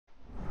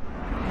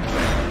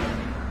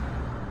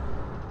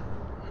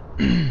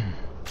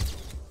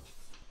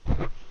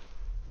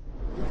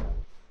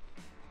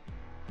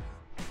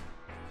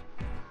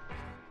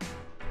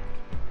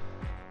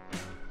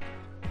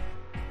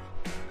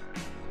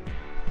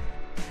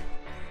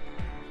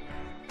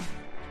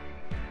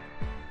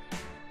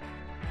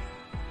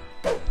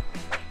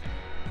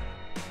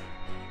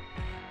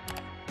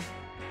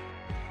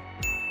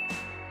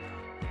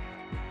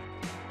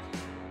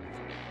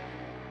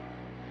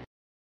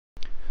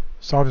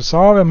Salve,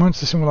 salve, amantes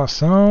da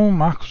simulação,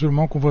 Marcos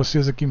Irmão com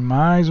vocês aqui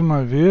mais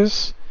uma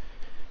vez.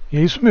 E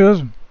é isso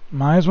mesmo,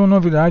 mais uma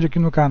novidade aqui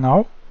no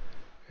canal,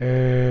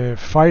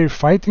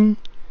 Firefighting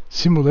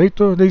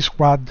Simulator The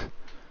Squad.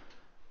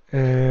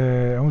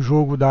 É um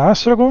jogo da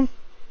Astragon,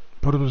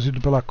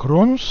 produzido pela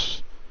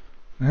Cronos,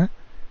 né?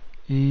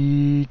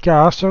 E que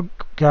a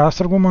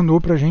Astragon mandou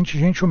pra gente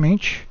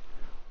gentilmente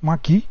um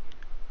aqui,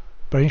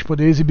 pra gente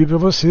poder exibir pra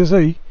vocês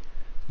aí,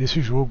 desse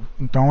jogo.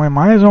 Então é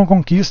mais uma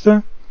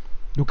conquista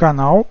do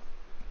canal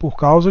por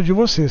causa de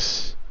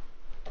vocês,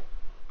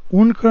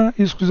 única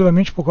e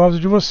exclusivamente por causa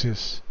de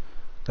vocês,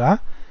 tá?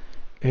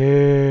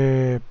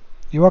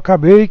 Eu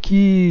acabei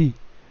que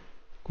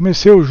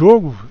comecei o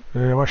jogo,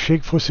 eu achei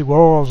que fosse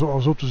igual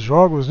aos outros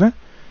jogos, né?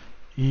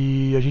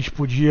 E a gente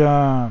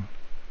podia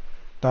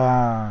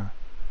tá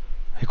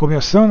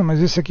recomeçando,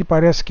 mas esse aqui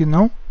parece que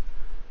não.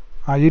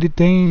 Aí ele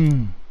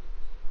tem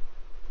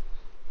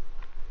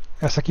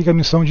essa aqui que é a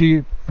missão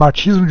de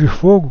batismo de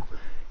fogo,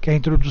 que é a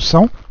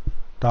introdução.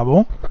 Tá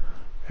bom?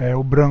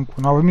 O branco,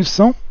 nova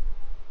missão.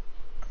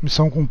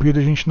 Missão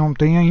cumprida a gente não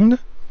tem ainda.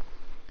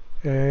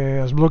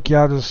 As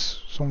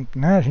bloqueadas são,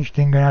 né? A gente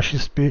tem que ganhar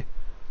XP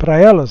para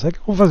elas. Aí o que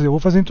eu vou fazer? Eu vou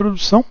fazer a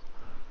introdução,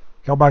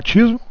 que é o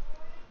batismo,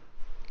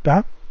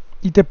 tá?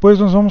 E depois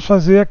nós vamos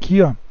fazer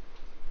aqui, ó,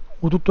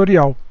 o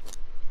tutorial,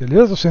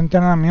 beleza? O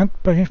treinamento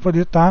para a gente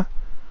poder estar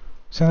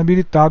sendo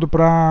habilitado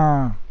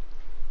para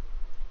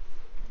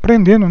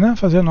aprendendo, né?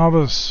 Fazer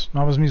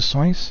novas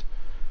missões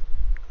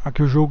a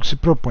que o jogo se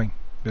propõe.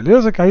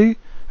 Beleza? Que aí,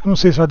 eu não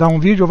sei se vai dar um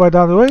vídeo ou vai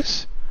dar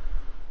dois,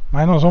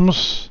 mas nós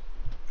vamos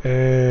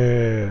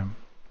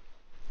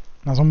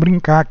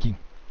brincar aqui,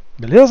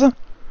 beleza?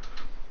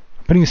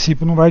 A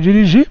princípio não vai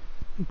dirigir,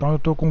 então eu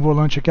estou com o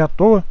volante aqui à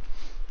toa.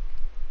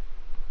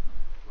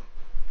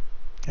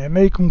 É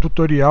meio que um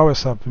tutorial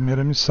essa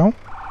primeira missão.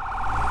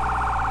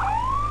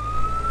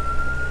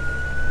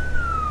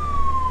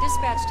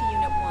 Dispatch to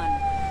Unit 1.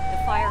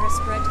 The fire has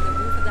spread to the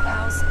roof of the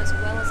house as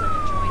well as an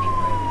adjoining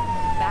room.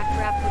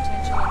 Backdraft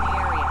potential in the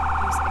area.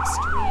 Use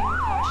extreme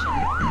caution.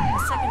 A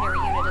secondary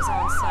unit is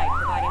on site,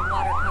 providing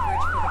water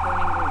coverage for the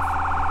burning roof.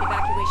 The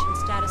evacuation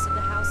status of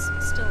the house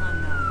still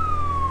unknown.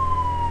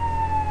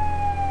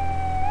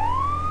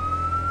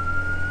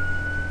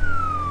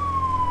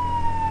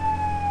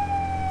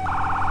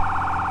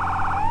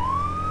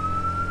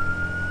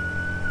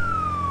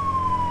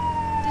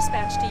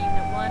 Dispatch to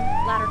Unit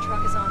 1. Ladder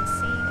truck is on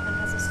scene and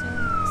has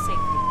assumed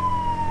safety.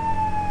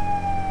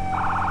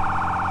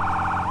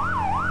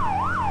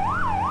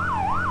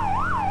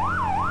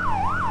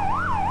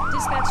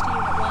 Dispatch to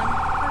Unit 1,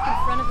 park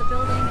in front of the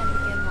building and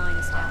begin line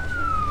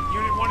establishment.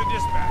 Unit 1 to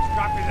dispatch,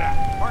 copy that.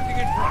 Parking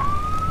in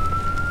front.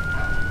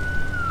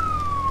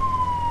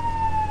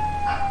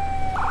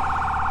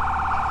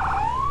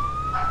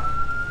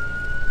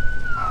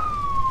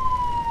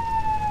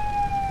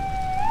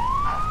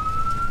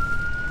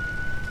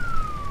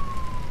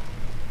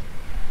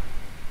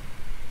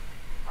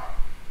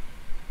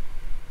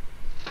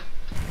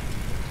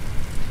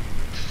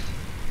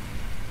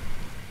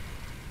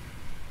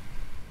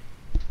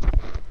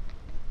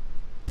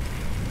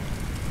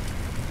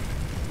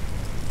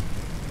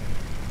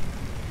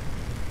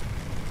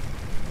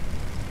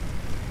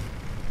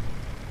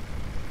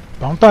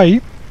 Então tá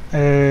aí,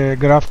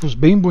 gráficos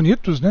bem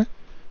bonitos, né?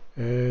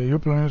 Eu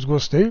pelo menos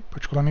gostei,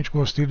 particularmente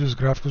gostei dos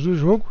gráficos do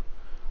jogo.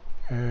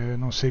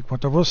 Não sei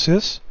quanto a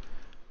vocês,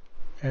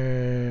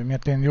 me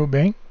atendeu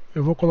bem.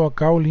 Eu vou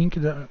colocar o link,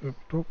 eu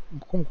estou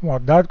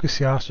incomodado com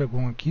esse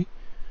astragon aqui.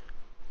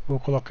 Vou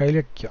colocar ele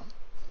aqui, ó.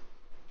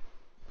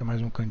 Tem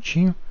mais um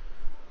cantinho.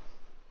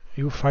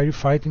 E o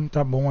Firefighting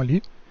tá bom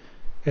ali.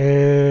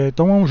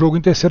 Então é um jogo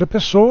em terceira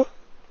pessoa,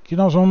 que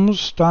nós vamos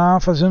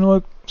estar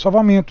fazendo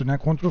salvamento, né,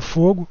 contra o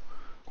fogo,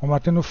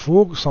 combatendo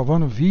fogo,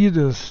 salvando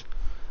vidas,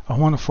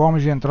 arrumando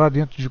formas de entrar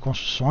dentro de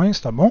construções,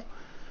 tá bom?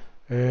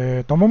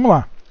 Então vamos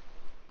lá.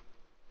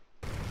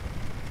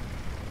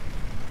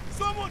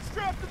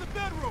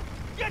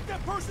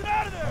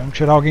 Vamos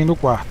tirar alguém do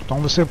quarto. Então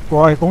você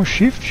corre com o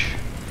Shift.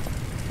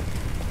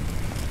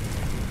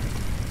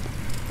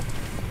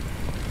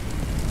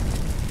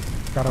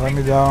 O cara vai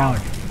me dar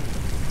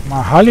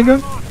uma Halligan.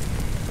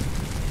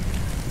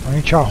 A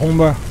gente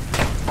arromba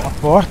a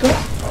porta.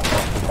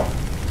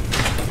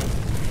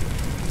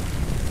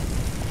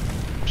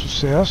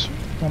 Sucesso.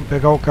 Vamos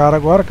pegar o cara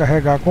agora,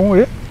 carregar com o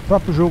E. O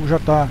próprio jogo já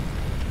está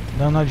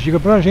dando a dica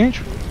pra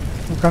gente.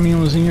 O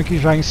caminhãozinho aqui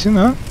já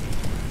ensinando.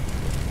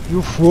 E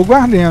o fogo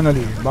ardendo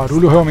ali.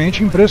 Barulho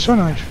realmente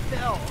impressionante.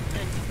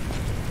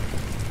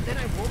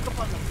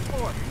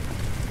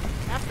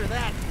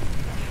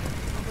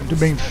 Muito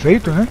bem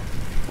feito, né?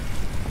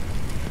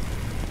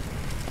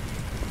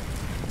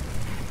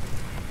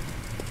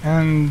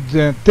 And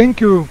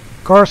thank you,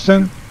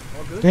 Carson.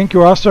 All good? Thank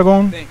you,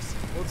 Astragon. Thanks.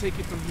 We'll take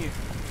it from here.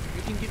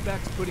 We can get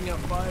back to putting out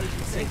fires.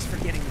 Thanks for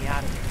getting me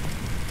out of here.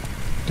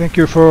 Thank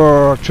you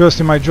for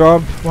trusting my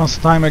job once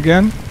time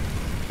again.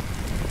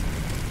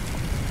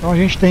 Então a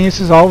gente tem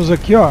esses alvos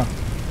aqui, ó,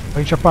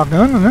 pra gente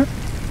apagando, né?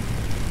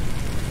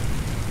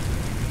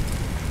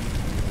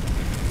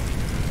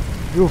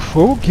 E o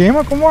fogo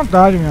queima com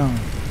vontade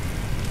mesmo.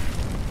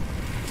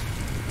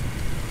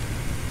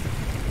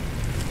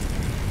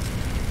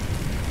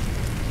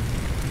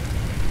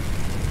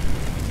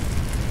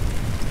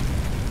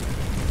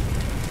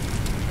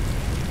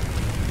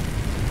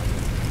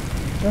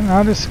 Não tem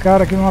nada esse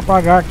cara aqui não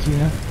apagar aqui,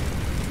 né?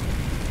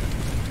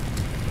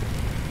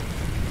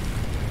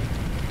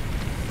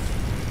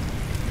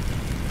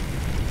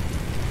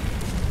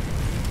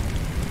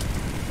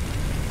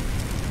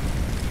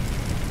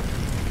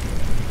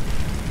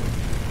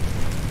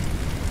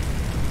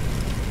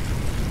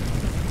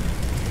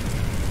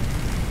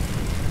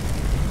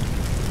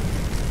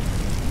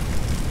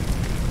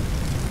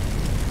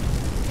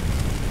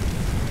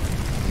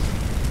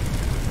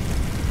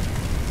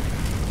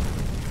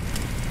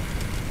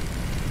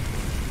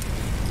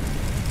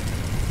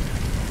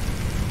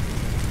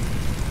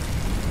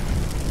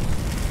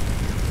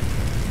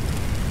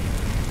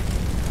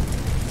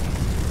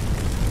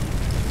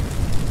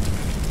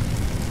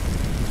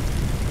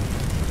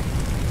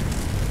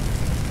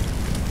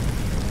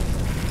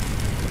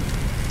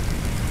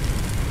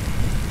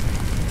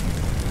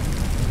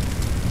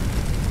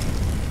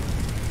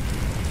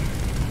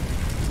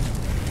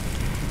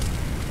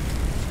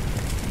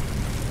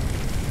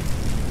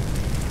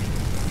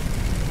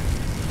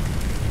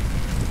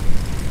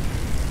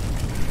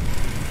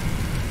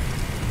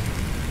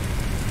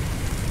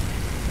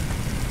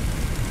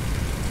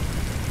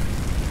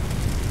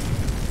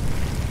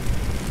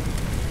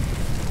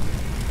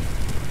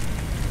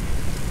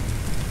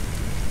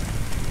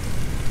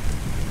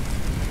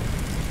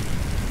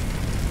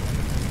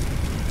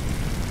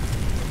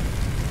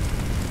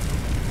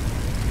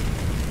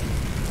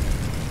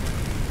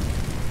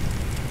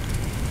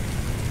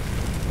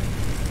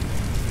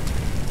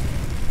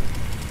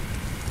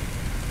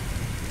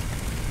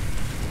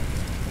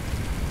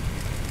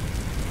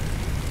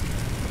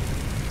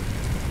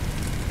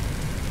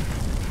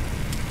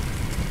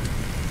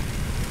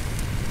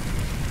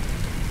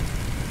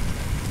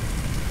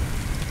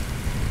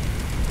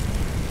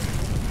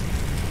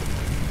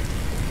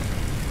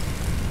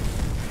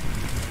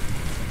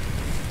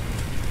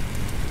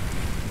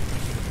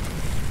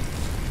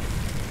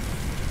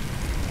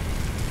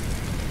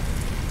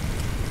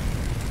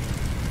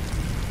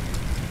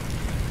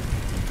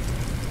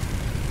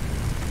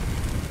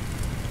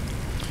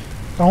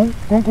 Então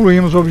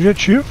concluímos o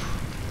objetivo,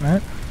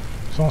 né?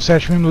 São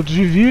 7 minutos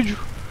de vídeo.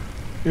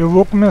 Eu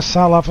vou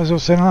começar lá a fazer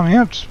os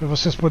treinamentos para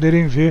vocês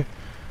poderem ver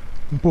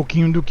um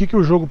pouquinho do que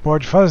o jogo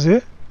pode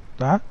fazer,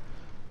 tá?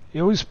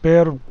 Eu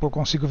espero que eu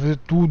consiga fazer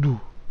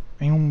tudo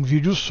em um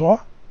vídeo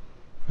só.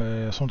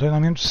 São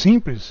treinamentos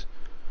simples,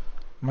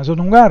 mas eu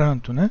não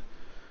garanto, né?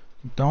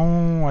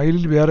 Então aí ele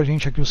libera a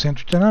gente aqui o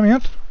centro de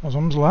treinamento. Nós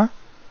vamos lá.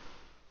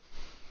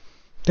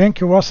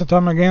 Thank you once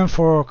time again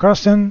for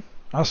Carson,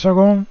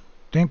 Astragon.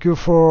 Thank you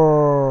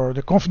for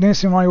the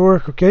confidence in my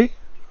work, okay?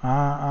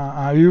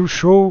 I will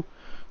show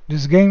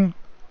this game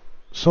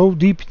so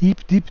deep,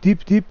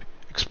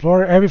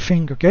 explore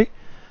everything, okay?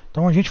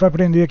 Então a gente vai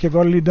aprender aqui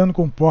agora lidando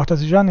com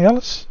portas e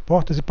janelas,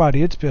 portas e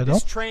paredes, perdão.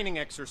 This training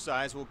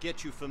exercise will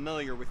get you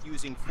familiar with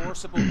using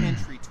forcible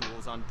entry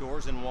tools on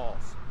doors and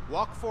walls.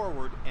 Walk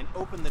forward and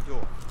open the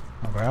door.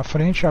 Vai à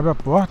frente, abre a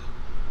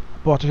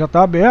porta já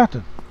está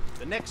aberta,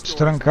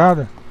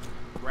 destrancada,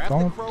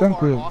 então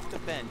tranquilo.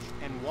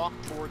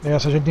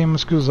 Essa a gente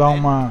temos que usar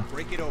uma,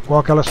 com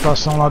aquela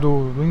situação lá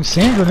do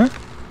incêndio, né?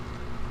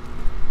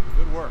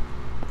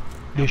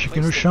 Deixa aqui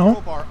no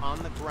chão.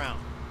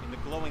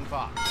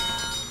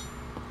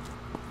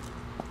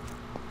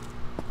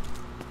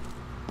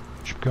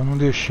 Acho que eu não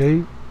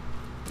deixei.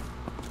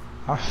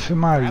 Aff,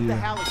 Maria.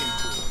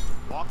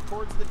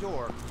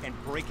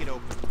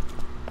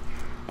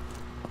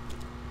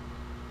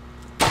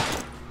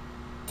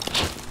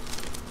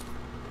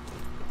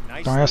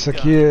 Então essa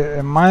aqui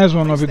é mais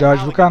uma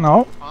novidade do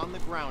canal,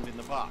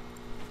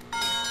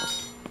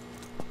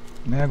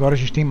 né? Agora a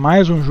gente tem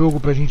mais um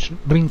jogo pra gente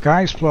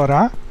brincar,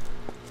 explorar,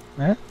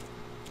 né?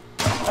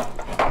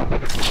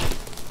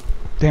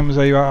 Temos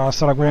aí a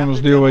astragon nos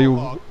deu aí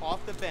o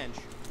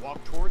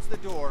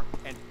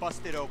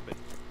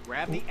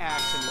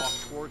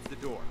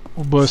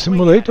Bus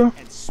Simulator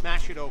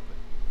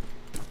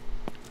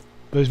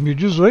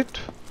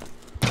 2018.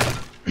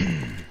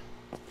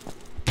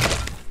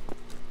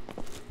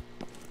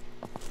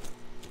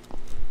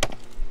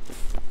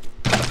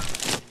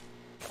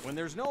 When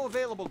there's no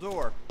available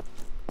door,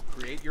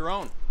 create your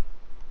own.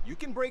 You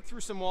can break through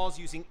some walls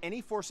using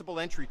any forcible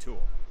entry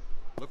tool.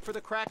 Look for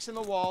the cracks in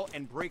the wall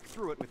and break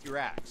through it with your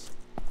axe.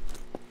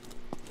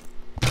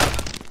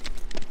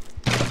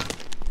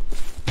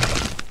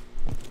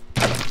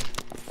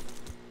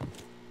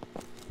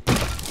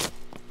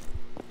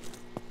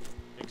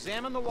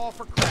 Examine the wall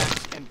for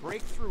cracks and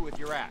break through with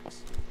your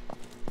axe.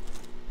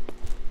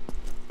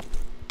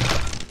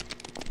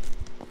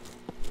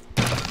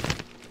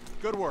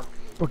 Good work.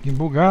 Um pouquinho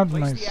bugado,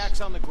 Place mas the axe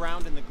on the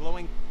ground in the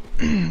glowing.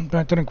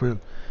 tá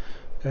tranquilo.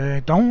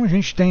 Então a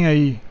gente tem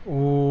aí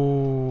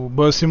o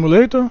Bus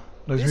Simulator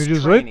This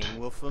 2018. training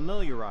will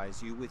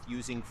familiarize you with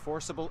using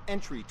forcible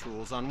entry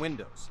tools on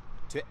Windows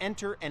to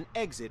enter and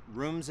exit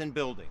rooms and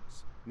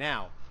buildings.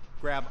 Now,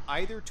 grab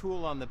either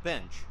tool on the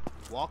bench,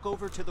 walk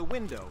over to the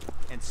window,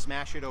 and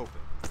smash it open.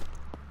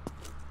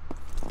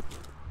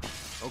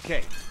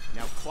 Okay,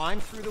 now climb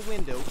through the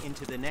window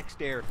into the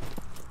next area.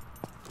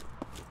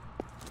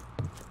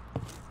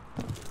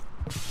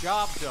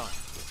 Job done.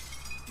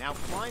 Now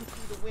climb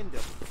through the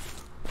window.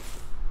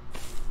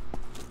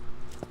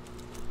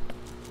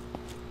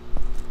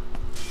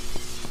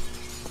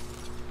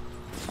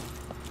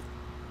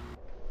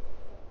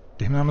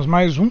 Terminamos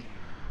mais um,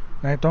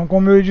 né? Então,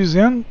 como eu ia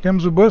dizendo,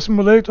 temos o Bus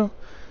Simulator,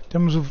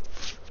 temos o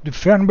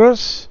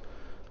Fernbus,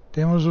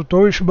 temos o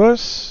Tourist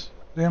Bus,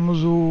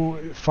 temos o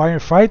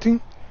Firefighting,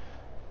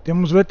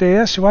 temos o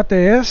ETS, o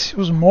ATS,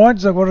 os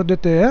mods agora do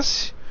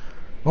ETS,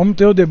 vamos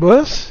ter o The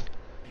Bus,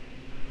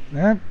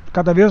 né?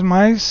 Cada vez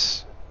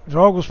mais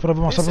jogos para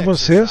mostrar para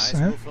vocês,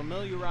 né? Will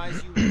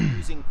familiarize you with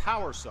using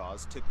power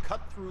saws to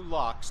cut through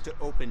locks to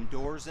open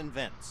doors and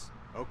vents.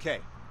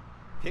 Okay,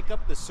 pick up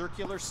the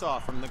circular saw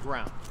from the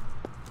ground.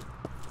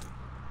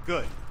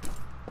 Good.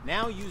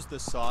 Now use the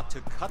saw to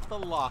cut the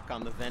lock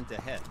on the vent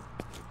ahead.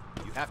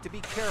 You have to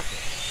be careful,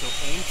 so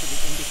aim for the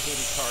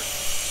indicated target.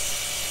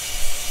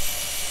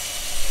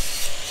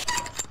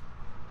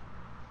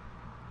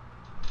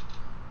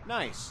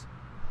 Nice.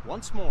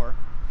 Once more,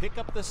 pick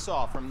up the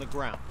saw from the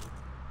ground.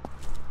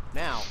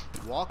 Now,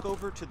 walk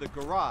over to the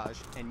garage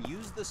and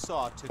use the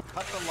saw to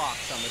cut the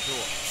locks on the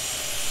door.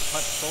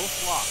 Cut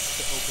both locks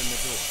to open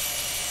the door.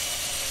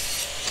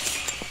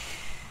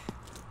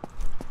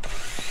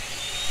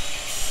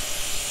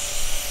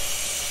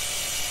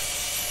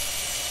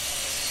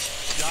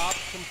 Job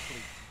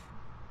complete.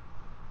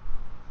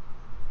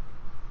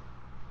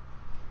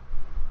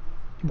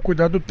 Vamos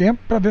cuidar do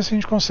tempo para ver se a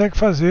gente consegue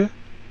fazer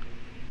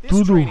This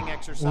tudo training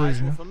exercise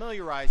hoje, will né?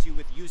 familiarize you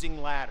with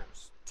using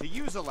ladders. To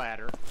use a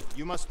ladder,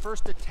 you must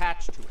first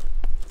attach to it.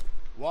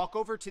 Walk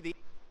over to the...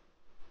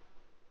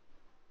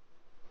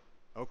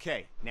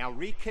 Okay, now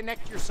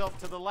reconnect yourself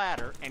to the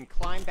ladder and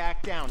climb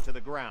back down to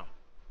the ground.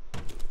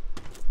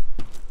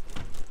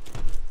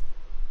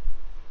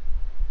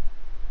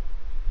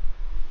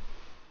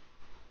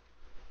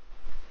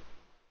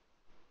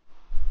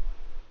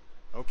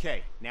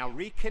 Okay, now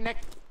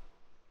reconnect.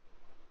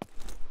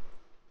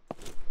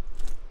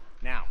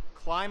 Now,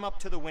 climb up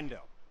to the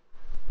window.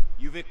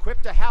 You've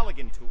equipped a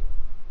Halligan tool.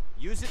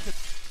 Use it to...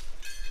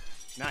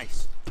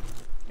 Nice.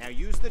 Now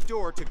use the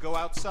door to go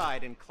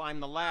outside and climb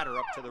the ladder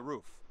up to the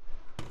roof.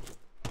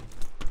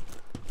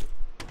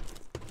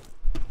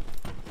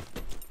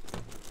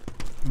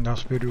 Andar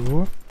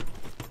superior.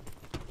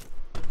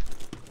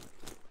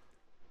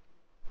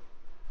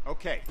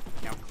 Okay,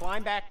 now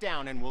climb back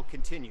down and we'll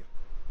continue.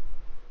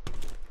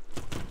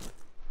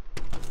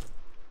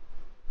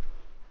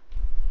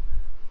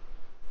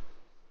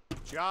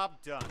 Job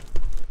done.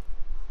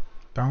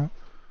 Então,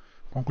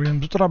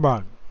 concluímos o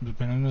trabalho.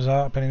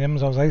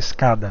 Aprendemos a usar a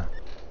escada.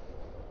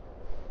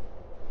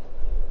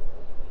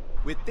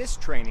 With this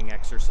training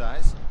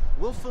exercise,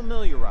 we'll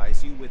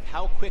familiarize you with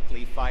how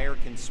quickly fire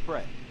can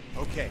spread.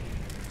 Okay,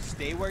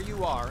 stay where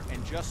you are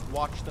and just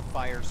watch the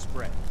fire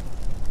spread.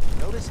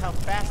 Notice how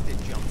fast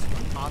it jumps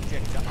from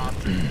object to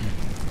object.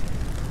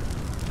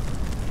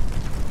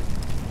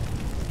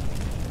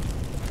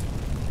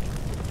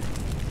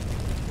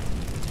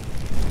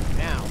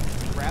 Now,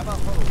 grab a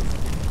hose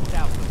and put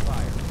out the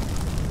fire.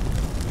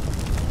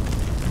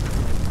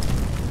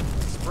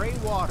 Spray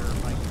water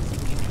by using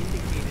the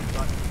indicated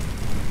button.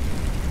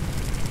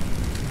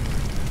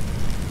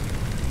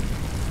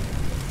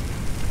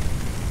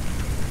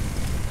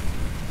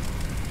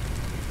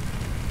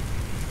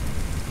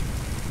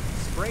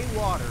 Spray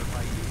water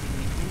by using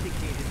the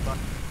indicated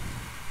button.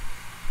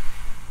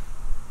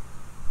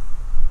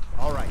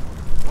 All right,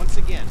 once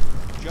again,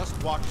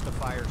 just watch the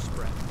fire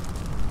spread.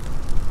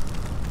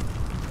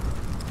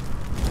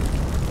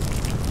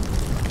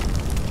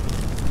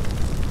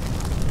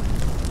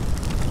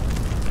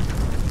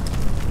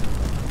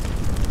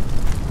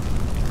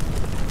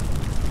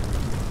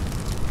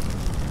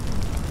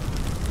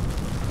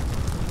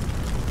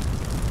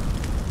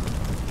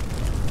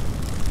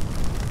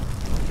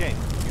 Okay,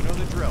 you know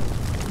the drill.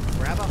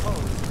 Grab a hose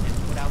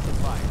and put out the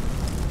fire.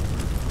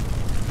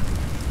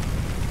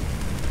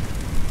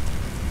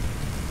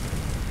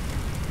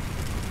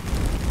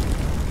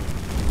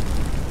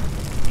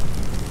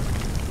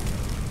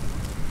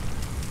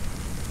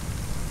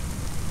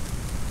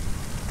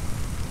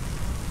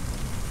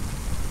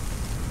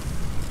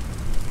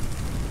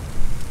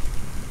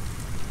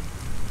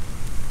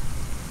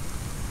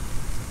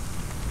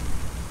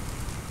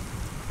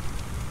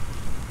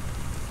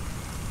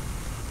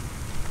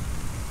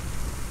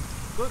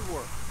 Good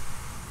work.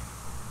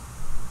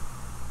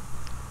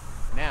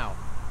 Now,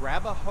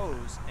 grab a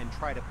hose and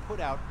try to put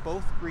out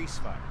both grease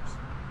fires.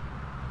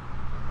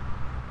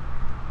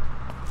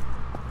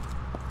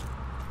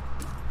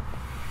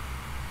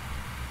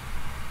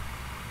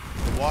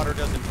 The water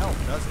doesn't help,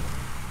 does it?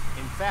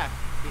 In fact,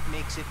 it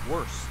makes it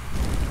worse.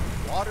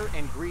 Water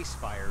and grease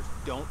fires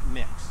don't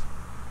mix.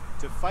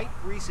 To fight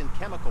grease and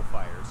chemical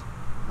fires,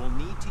 we'll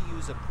need to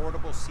use a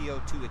portable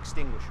CO2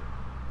 extinguisher.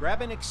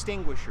 Grab an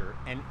extinguisher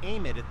and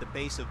aim it at the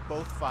base of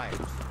both fires.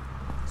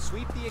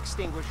 Sweep the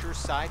extinguisher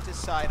side to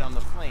side on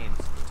the flames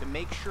to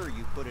make sure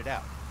you put it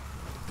out.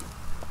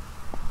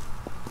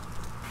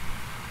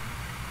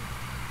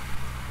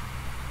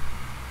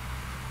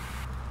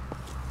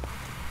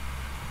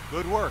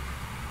 Good work.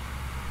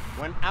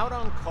 When out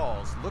on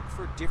calls, look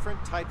for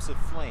different types of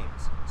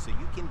flames so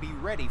you can be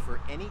ready for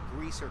any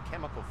grease or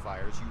chemical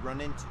fires you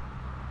run into.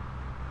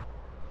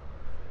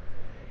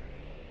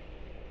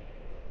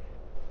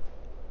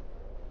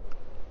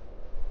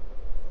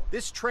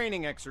 This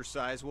training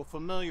exercise will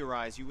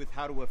familiarize you with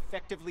how to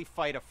effectively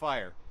fight a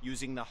fire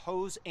using the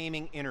hose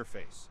aiming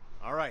interface.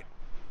 All right,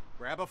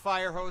 grab a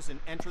fire hose and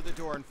enter the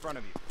door in front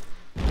of you.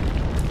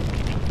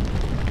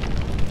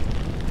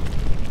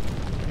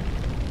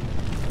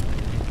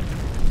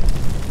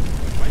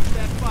 Quench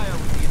that fire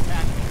with the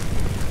attack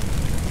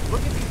hose.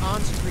 Look at the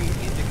on-screen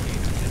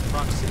indicators in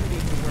proximity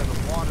to where the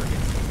water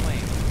hits the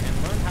flame and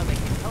learn how they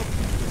can help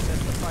you to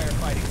assess the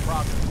firefighting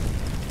progress.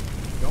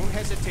 Don't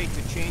hesitate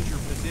to change your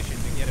position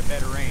to get a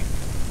better aim.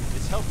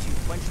 This helps you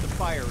quench the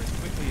fire as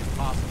quickly as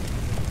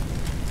possible.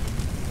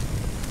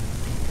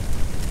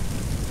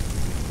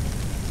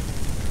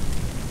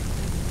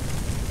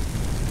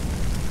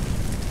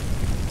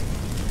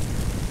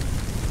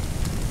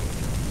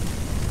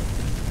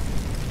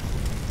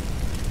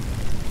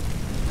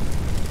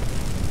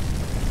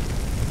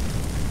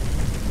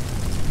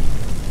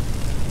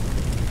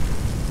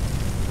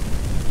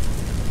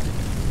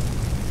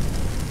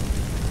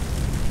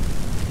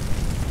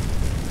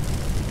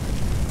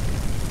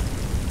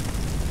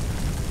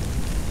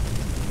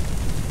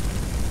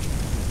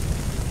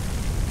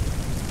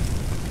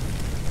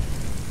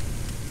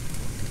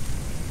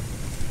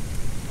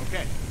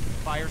 Okay,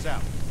 fire's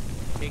out.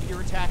 Take your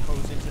attack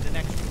hose into the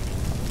next room.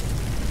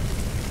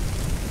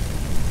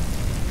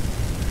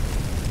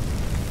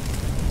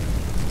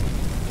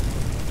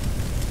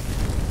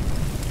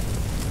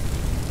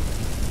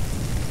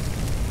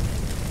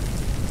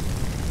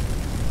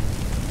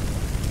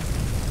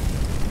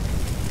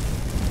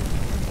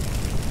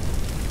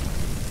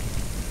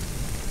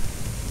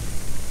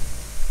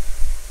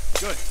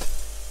 Good.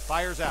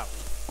 Fire's out.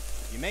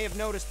 You may have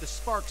noticed the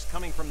sparks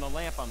coming from the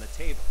lamp on the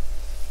table.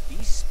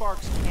 These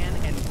sparks can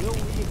and will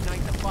reignite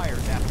the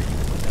fires after you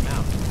put them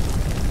out.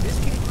 This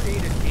can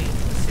create a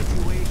dangerous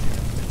situation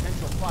of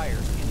potential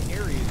fires in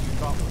areas you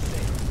thought were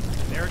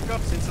safe. There it goes.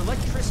 Since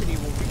electricity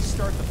will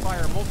restart the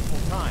fire multiple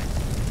times,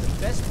 the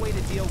best way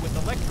to deal with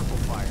electrical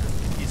fire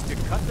is to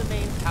cut the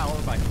main power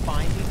by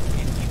finding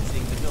and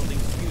using the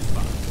building's fuse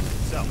box.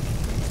 So,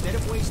 instead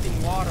of wasting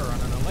water on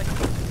an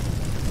electrical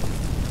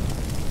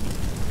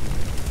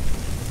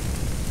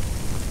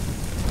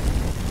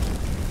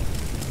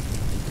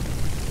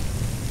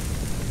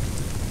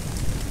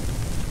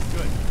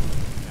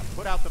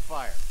put out the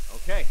fire.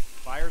 Okay,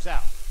 fire's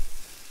out.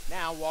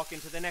 Now walk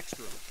into the next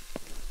room.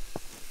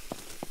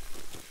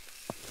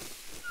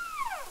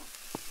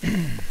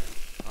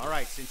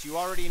 Alright, since you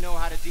already know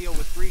how to deal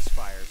with grease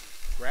fires,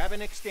 grab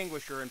an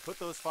extinguisher and put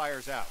those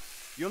fires out.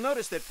 You'll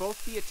notice that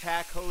both the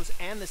attack hose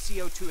and the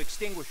CO2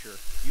 extinguisher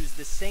use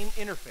the same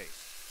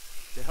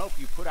interface to help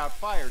you put out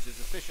fires as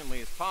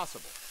efficiently as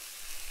possible.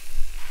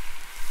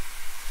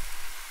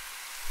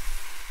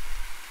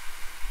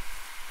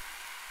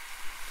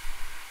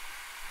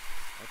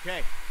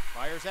 Okay,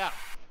 fire's out.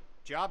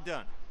 Job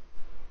done.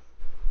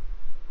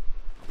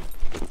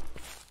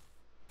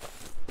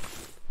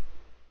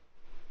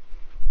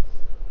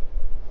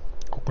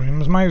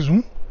 Concluímos mais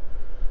um.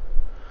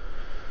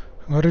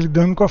 Agora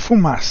lidando com a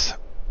fumaça.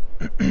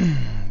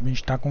 A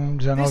gente está com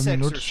 19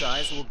 minutos. This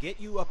exercise will get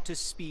you up to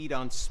speed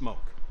on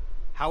smoke,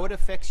 how it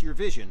affects your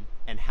vision,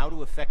 and how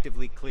to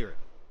effectively clear it.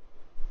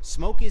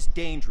 Smoke is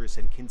dangerous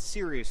and can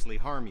seriously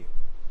harm you,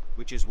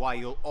 which is why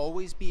you'll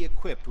always be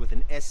equipped with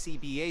an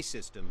SCBA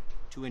system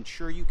to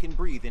ensure you can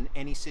breathe in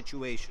any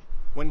situation.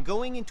 When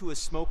going into a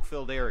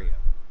smoke-filled area,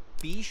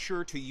 be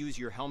sure to use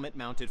your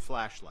helmet-mounted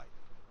flashlight.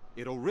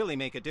 It'll really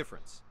make a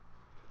difference.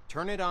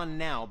 Turn it on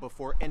now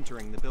before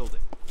entering the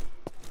building.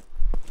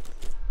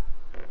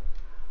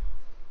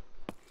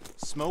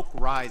 Smoke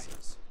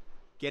rises.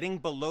 Getting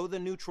below the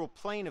neutral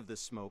plane of the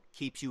smoke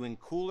keeps you in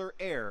cooler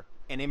air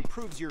and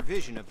improves your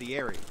vision of the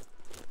area.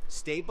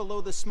 Stay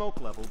below the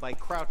smoke level by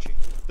crouching.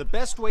 The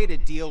best way to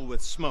deal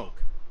with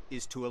smoke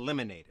is to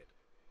eliminate it.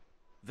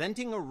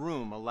 Venting a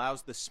room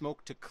allows the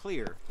smoke to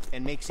clear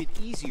and makes it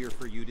easier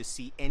for you to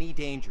see any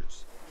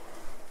dangers.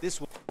 This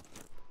will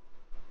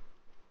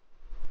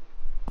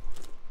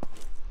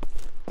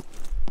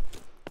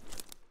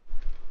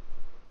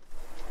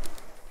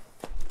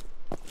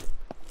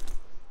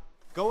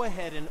go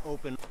ahead and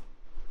open.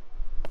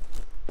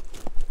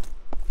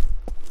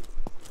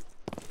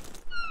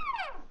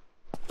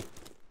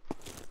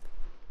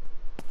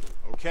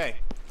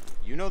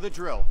 you know the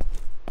drill.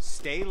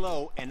 Stay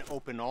low and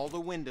open all the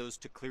windows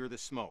to clear the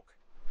smoke.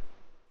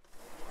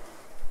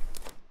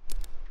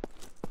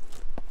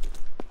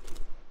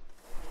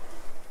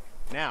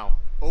 Now,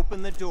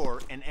 open the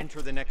door and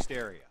enter the next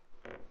area.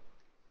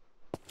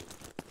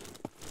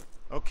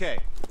 Okay,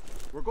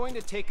 we're going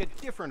to take a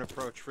different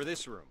approach for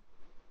this room.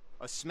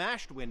 A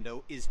smashed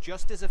window is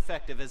just as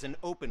effective as an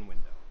open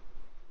window.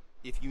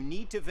 If you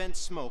need to vent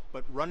smoke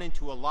but run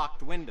into a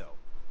locked window,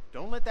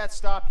 don't let that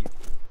stop you.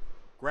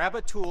 Grab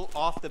a tool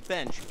off the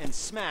bench and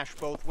smash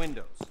both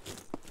windows.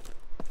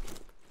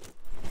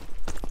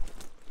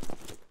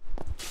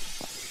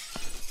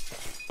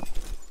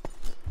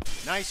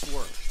 Nice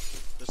work.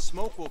 The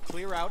smoke will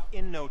clear out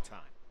in no time.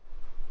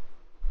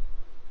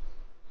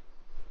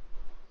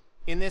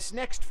 In this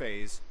next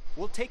phase,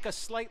 we'll take a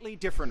slightly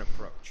different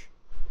approach.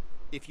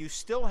 If you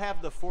still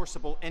have the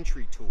forcible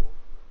entry tool,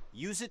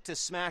 use it to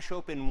smash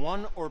open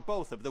one or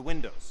both of the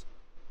windows.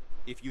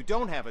 If you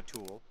don't have a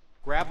tool,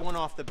 grab one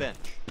off the bench.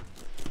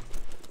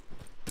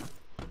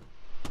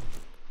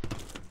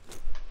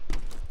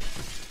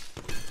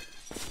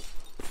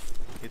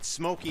 It's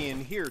smoky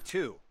in here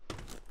too.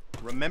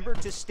 Remember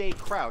to stay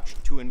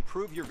crouched to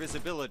improve your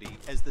visibility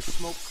as the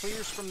smoke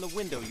clears from the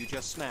window you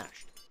just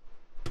smashed.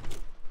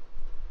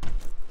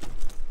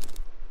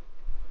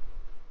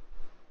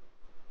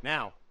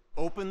 Now,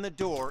 open the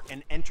door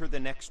and enter the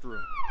next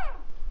room.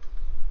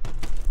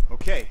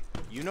 Okay,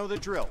 you know the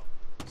drill.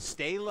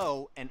 Stay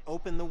low and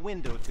open the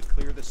window to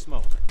clear the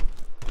smoke.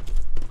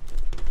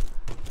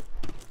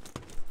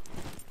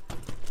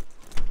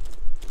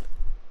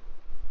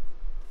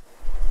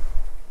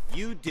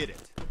 You did it.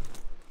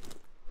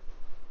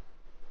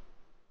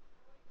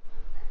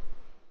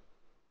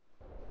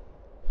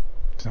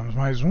 Fizemos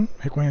mais um,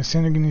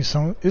 reconhecendo a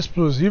ignição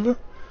explosiva.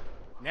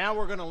 Now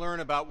we're going to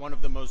learn about one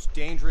of the most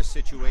dangerous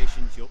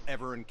situations you'll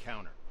ever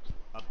encounter.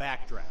 A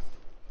backdraft.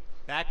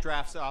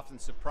 Backdrafts often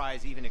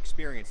surprise even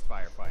experienced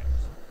firefighters.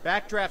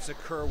 Backdrafts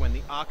occur when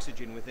the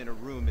oxygen within a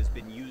room has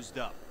been used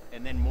up,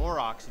 and then more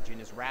oxygen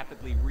is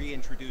rapidly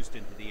reintroduced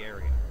into the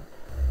area.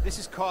 This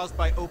is caused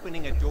by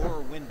opening a door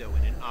or window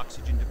in an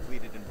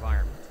oxygen-depleted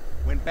environment.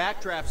 When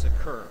backdrafts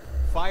occur,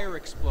 fire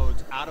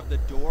explodes out of the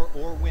door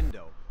or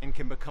window and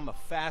can become a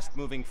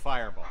fast-moving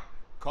fireball,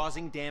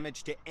 causing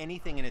damage to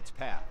anything in its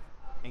path,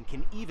 and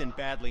can even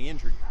badly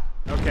injure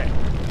you. Okay,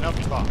 enough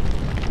talk.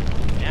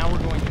 Now we're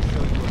going to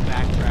show you a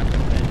backdraft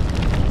event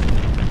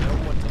and know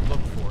what to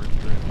look for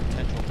if you're in a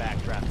potential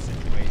backdraft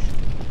situation.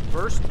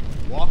 First,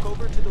 walk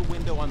over to the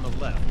window on the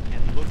left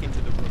and look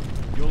into the room.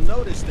 You'll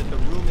notice that the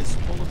room is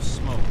full of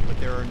smoke, but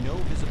there are no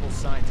visible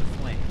signs of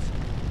flames.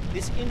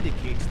 This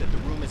indicates that the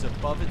room is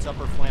above its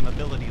upper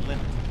flammability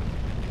limit.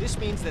 This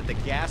means that the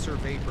gas or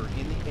vapor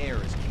in the air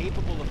is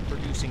capable of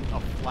producing a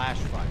flash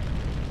fire.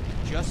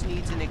 It just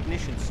needs an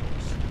ignition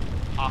source: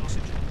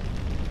 oxygen.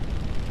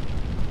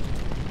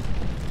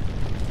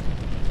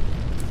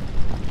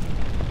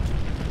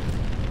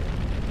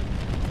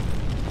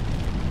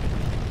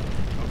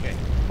 Okay,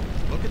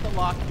 look at the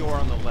locked door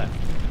on the left.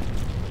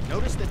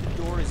 Notice that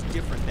the door is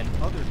different than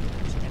other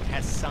doors and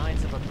has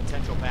signs of a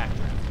potential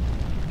backdraft.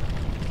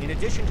 In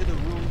addition to the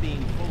room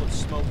being full of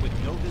smoke with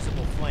no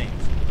visible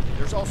flames,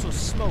 there's also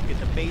smoke at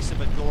the base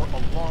of a door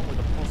along with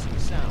a pulsing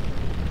sound.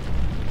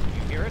 Do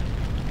you hear it?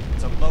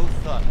 It's a low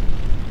thud.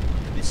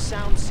 This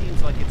sound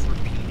seems like it's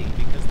repeating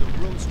because the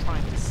room's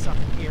trying to suck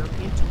air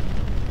into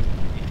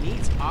it. It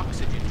needs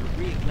oxygen to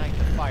reignite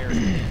the fire.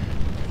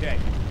 Okay,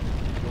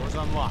 the door's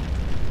unlocked.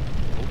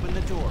 Open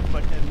the door,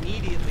 but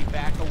immediately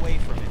back away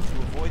from it to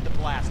avoid the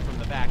blast from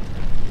the back.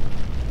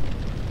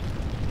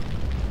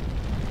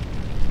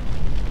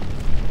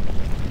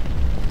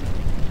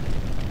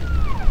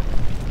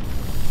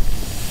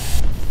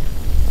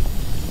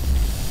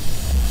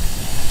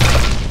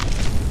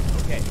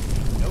 Okay,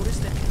 notice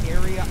that the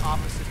area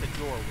opposite the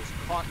door was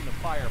caught in the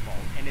fireball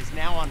and is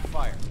now on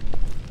fire.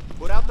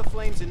 Put out the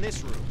flames in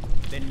this room,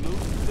 then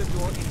move through the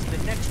door into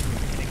the next room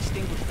and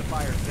extinguish the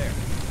fires there.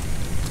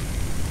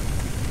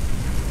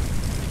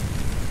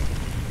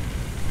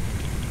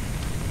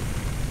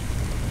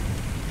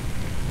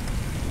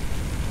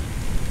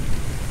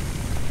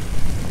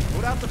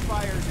 Put out the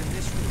fires in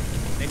this room,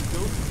 then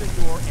go through the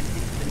door and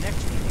into the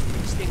next room to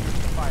extinguish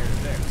the fires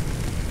there.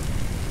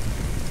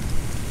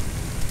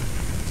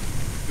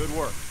 Good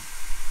work.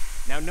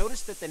 Now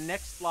notice that the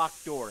next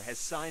locked door has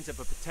signs of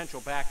a potential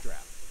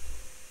backdraft.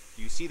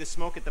 Do you see the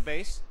smoke at the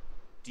base?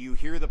 Do you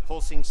hear the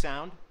pulsing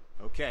sound?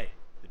 Okay,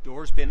 the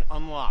door's been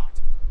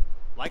unlocked.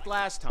 Like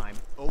last time,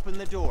 open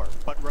the door,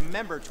 but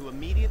remember to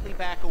immediately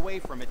back away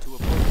from it to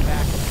avoid the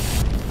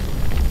backdraft.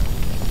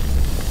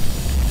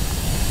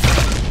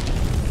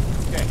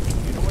 Okay,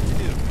 you know what to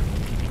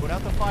do. Put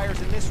out the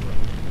fires in this room,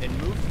 then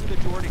move through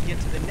the door to get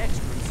to the next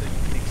room so you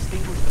can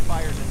extinguish the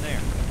fires in there.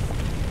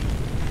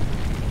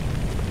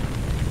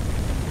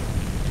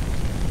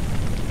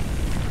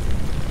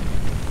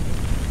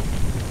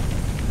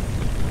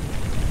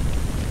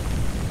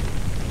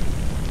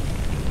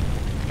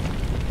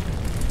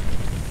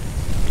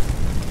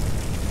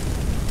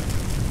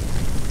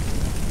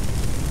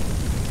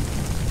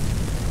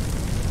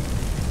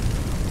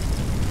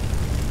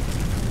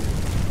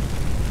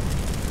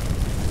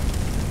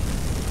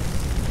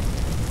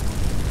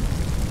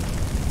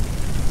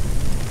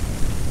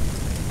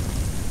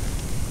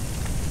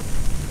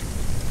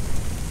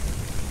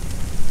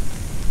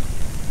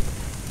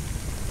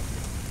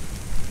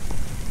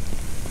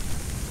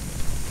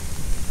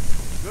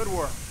 Good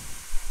work.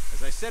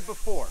 As I said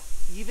before,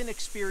 even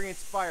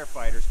experienced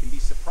firefighters can be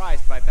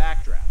surprised by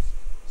backdrafts.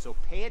 So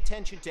pay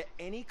attention to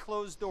any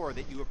closed door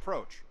that you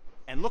approach,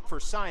 and look for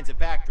signs of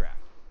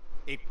backdraft.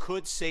 It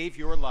could save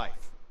your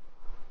life.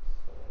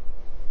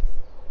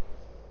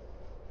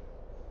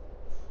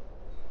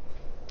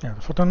 Tá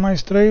faltando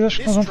mais 3, acho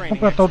que nós This vamos training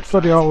completar o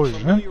tutorial hoje,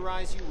 exercise né? will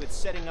familiarize you with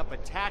setting up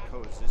attack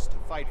hoses to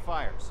fight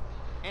fires,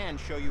 and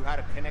show you how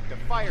to connect a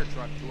fire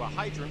truck to a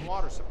hydrant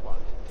water supply.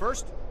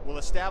 First, we'll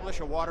establish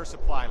a water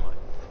supply line.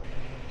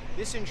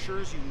 This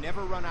ensures you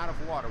never run out of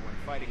water when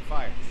fighting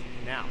fires.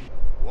 Now,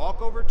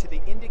 walk over to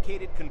the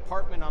indicated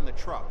compartment on the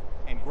truck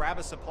and grab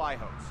a supply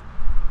hose.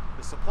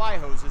 The supply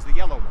hose is the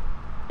yellow one.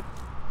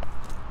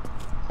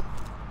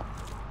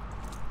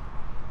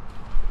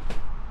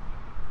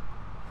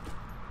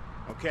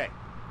 Okay,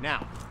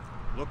 now,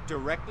 look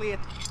directly at...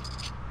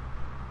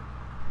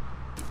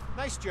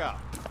 Nice job.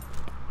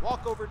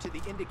 Walk over to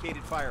the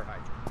indicated fire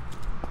hydrant.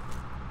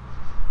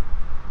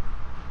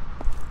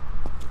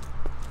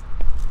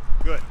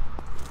 Good.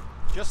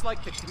 Just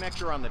like the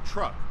connector on the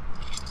truck.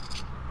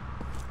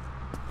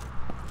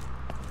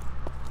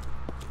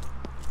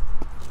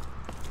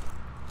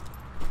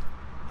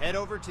 Head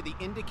over to the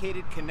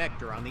indicated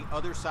connector on the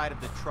other side of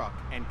the truck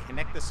and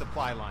connect the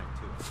supply line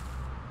to it.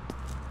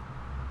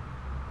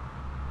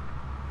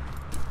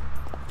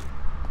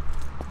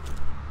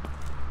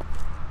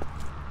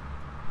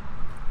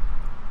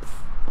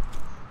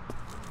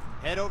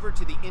 Head over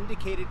to the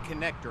indicated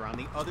connector on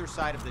the other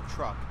side of the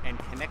truck and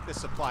connect the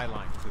supply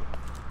line to it.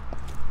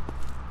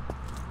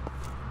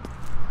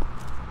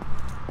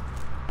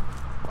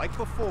 Like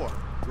before,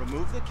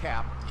 remove the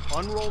cap,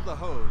 unroll the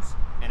hose,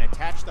 and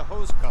attach the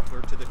hose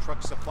coupler to the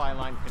truck supply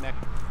line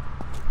connector.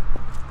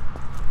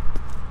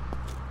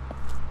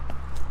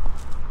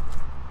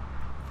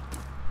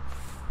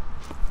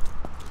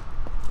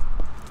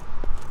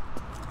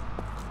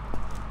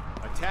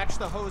 Attach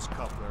the hose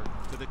coupler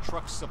to the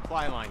truck's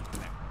supply line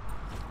connector.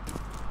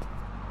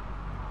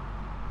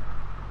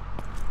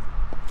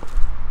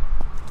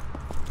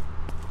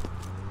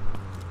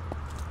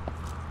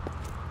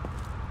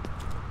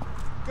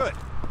 Good.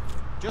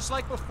 Just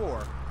like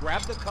before,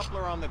 grab the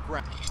coupler on the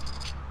ground.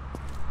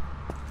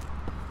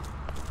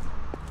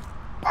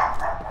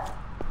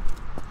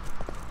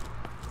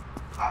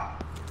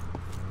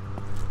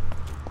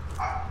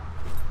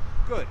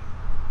 Good.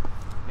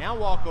 Now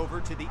walk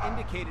over to the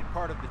indicated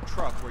part of the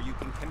truck where you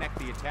can connect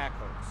the attack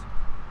hose.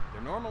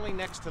 They're normally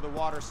next to the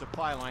water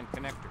supply line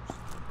connectors.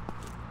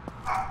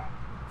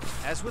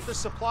 As with the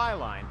supply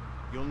line,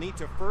 you'll need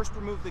to first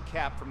remove the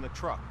cap from the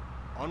truck,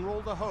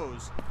 unroll the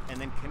hose, and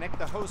then connect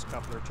the hose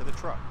coupler to the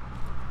truck.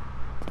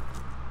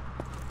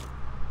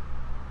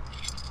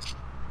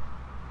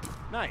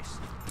 Nice.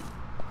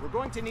 We're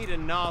going to need a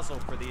nozzle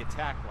for the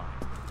attack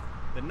line.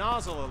 The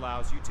nozzle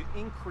allows you to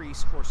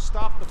increase or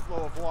stop the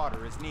flow of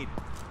water as needed.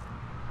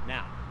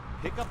 Now,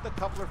 pick up the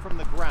coupler from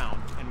the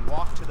ground and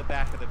walk to the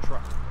back of the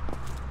truck.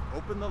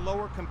 Open the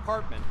lower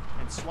compartment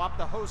and swap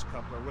the hose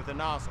coupler with a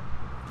nozzle.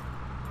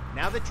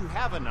 Now that you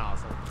have a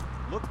nozzle,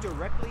 look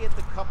directly at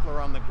the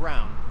coupler on the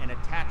ground and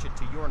attach it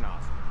to your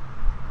nozzle.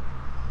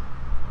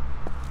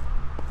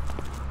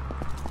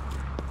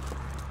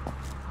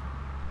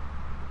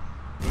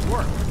 Good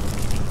work.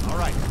 All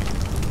right.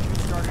 You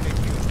started a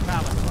huge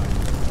pallet fire.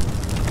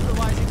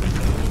 Utilizing the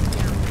main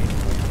interface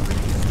from your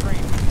previous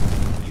training,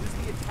 use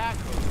the attack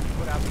hose to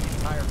put out the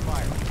entire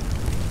fire.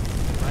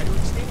 Try to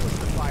extinguish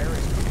the fire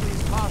as quickly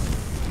as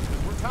possible,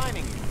 because we're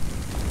timing you.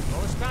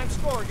 Lowest time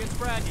score gets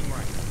bragging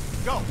rights.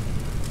 Go!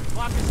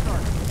 Clock is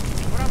started.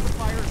 Put out the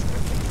fire as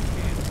quickly as you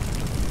can.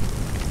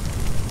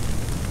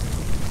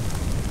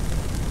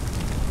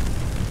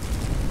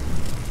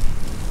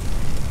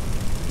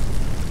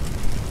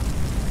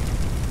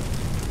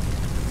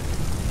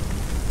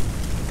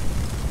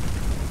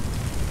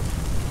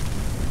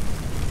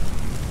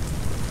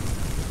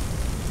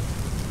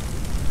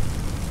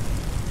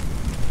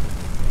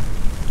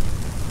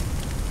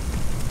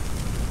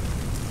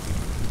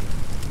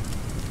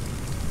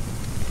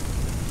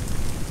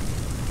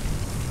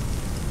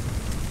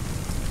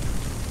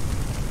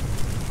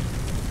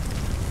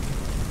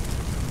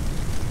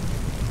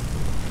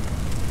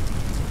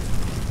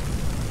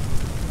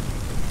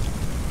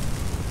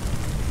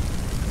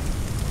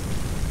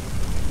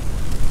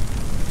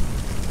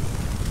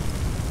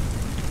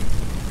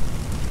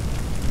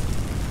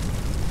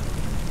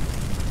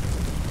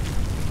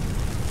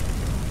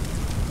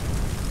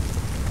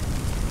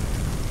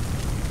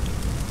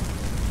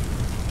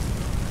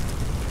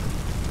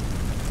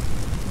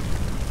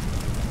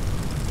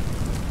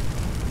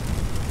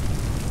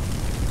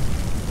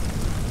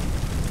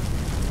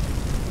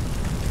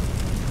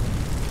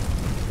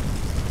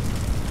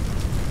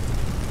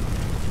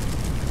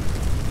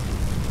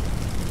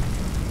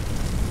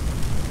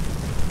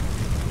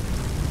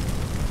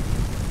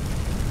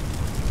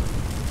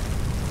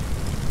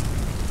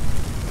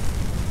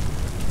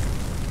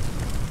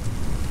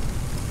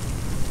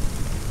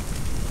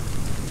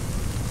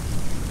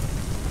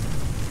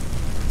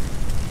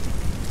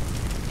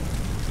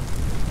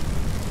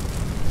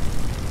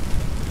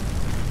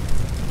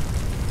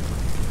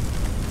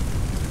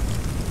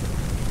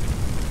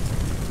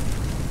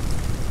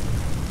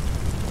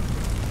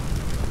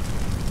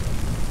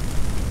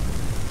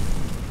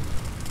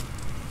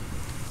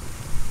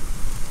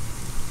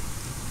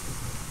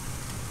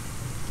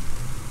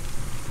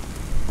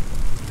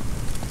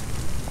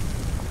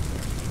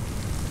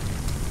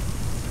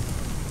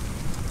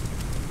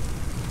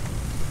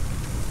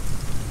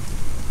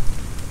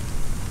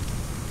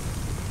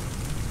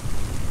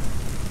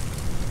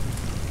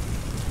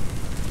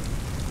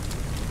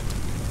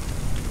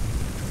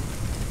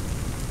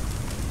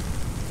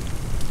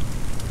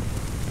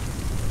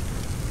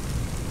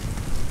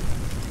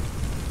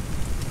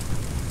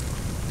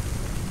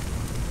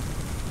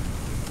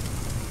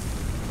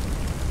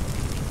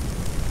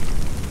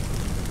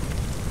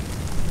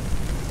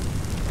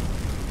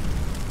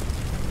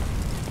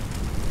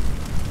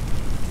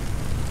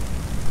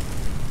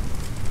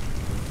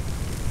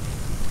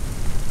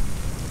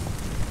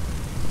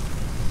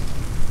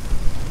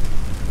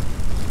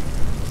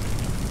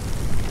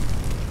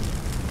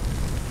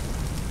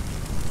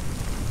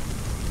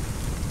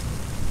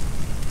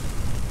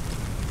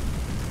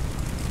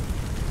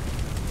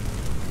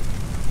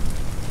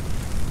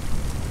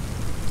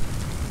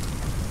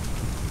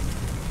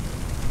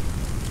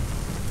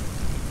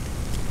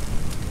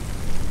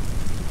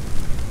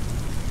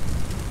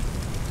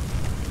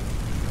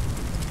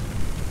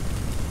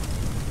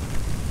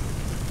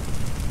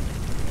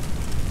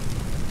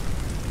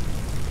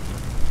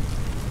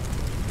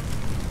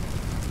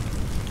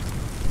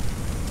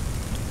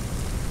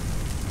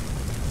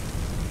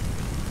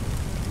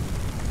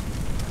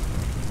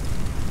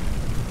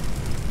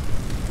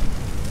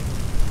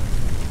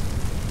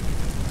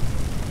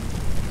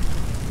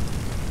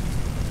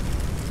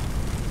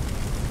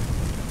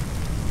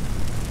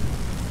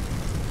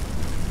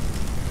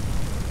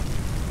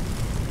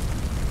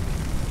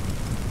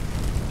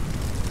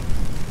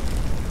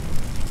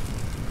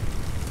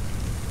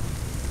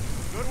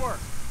 work.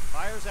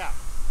 Fire's out.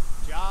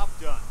 Job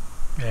done.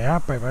 É,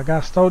 rapaz, vai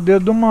gastar o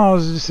dedo do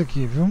mouse disso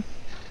aqui, viu?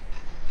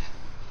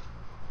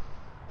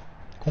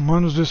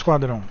 Comandos do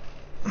esquadrão.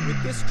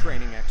 With this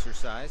training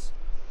exercise,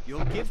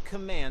 you'll give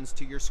commands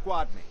to your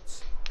squad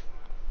mates.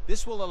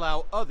 This will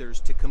allow others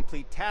to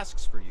complete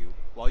tasks for you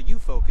while you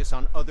focus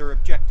on other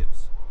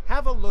objectives.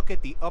 Have a look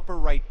at the upper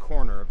right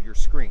corner of your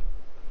screen.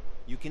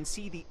 You can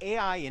see the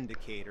AI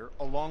indicator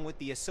along with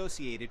the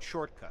associated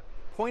shortcut.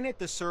 Point at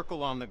the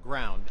circle on the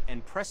ground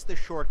and press the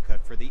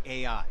shortcut for the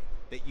AI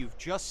that you've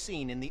just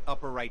seen in the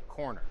upper right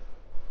corner.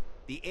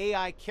 The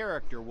AI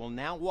character will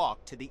now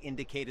walk to the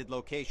indicated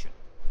location.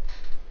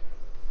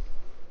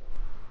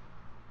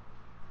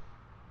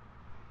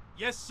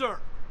 Yes, sir.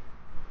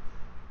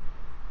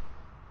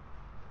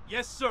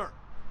 Yes, sir.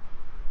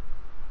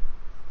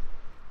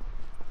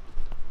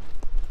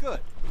 Good.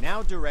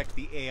 Now direct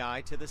the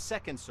AI to the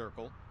second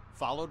circle,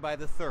 followed by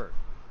the third.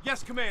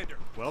 Yes, Commander.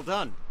 Well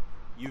done.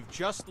 You've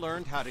just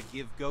learned how to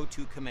give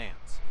go-to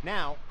commands.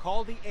 Now,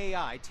 call the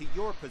AI to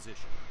your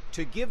position.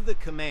 To give the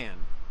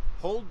command,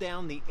 hold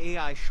down the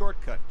AI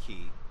shortcut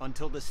key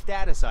until the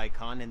status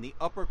icon in the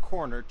upper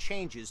corner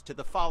changes to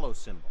the follow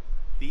symbol.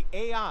 The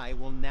AI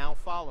will now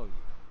follow you.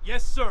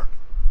 Yes, sir.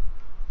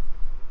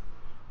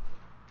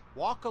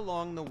 Walk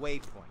along the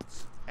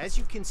waypoints. As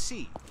you can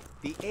see,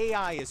 the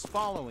AI is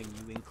following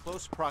you in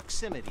close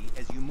proximity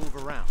as you move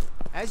around.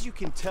 As you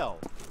can tell,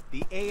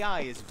 the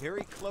AI is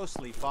very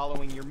closely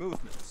following your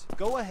movements.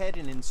 Go ahead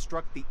and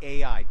instruct the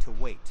AI to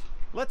wait.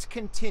 Let's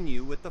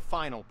continue with the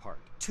final part.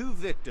 2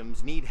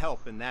 victims need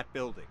help in that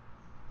building.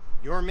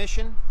 Your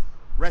mission?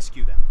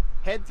 Rescue them.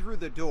 Head through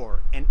the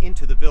door and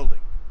into the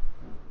building.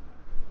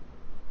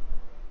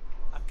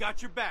 I've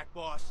got your back,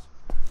 boss.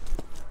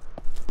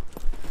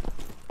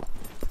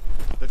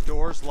 The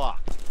door's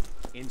locked.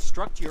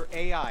 Instruct your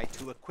AI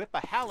to equip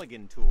a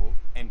Halligan tool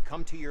and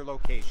come to your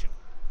location.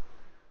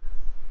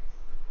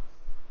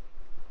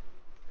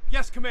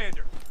 Yes,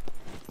 Commander.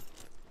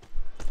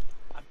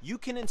 You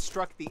can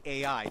instruct the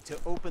AI to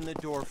open the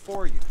door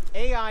for you.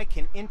 AI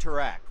can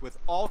interact with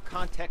all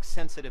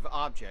context-sensitive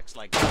objects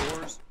like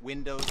doors,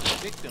 windows,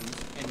 victims,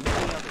 and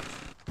many others.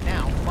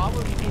 Now,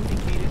 follow the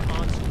indicated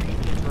on-screen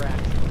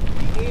interaction.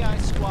 The AI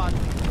squad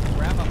mates will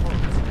grab a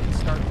hose and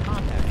start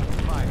contacting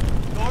the fire.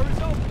 Door is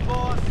open,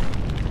 boss.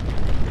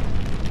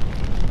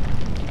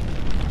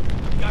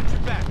 Got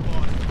your back,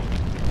 boss.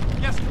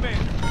 Yes,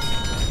 Commander.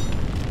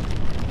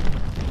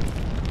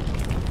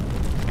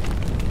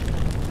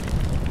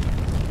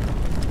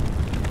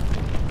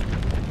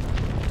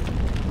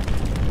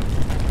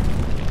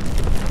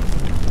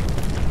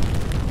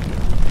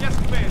 Yes,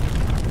 Commander.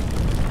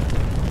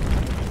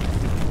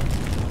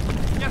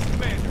 Yes,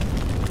 Commander.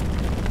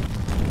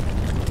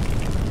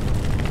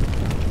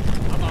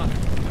 I'm on it.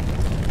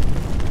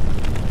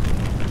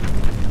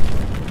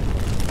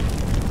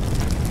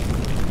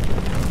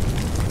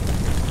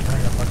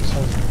 Carga para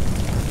sozinho.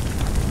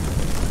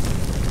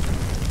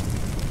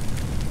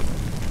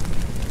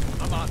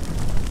 I'm on it.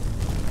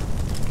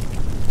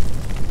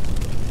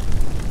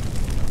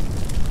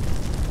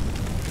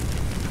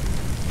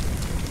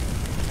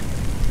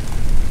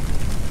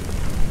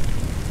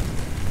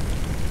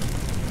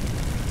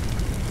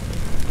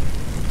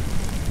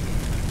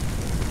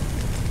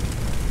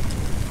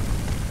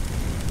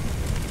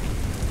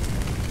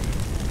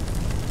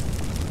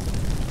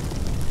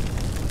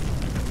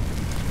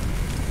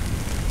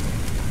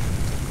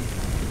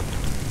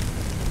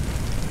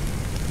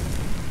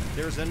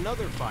 There's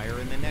another fire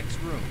in the next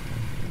room.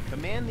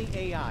 Command the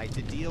AI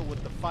to deal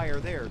with the fire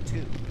there,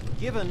 too.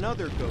 Give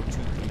another go-to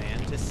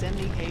command to send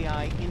the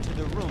AI into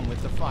the room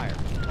with the fire.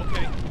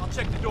 Okay, I'll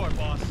check the door,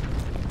 boss.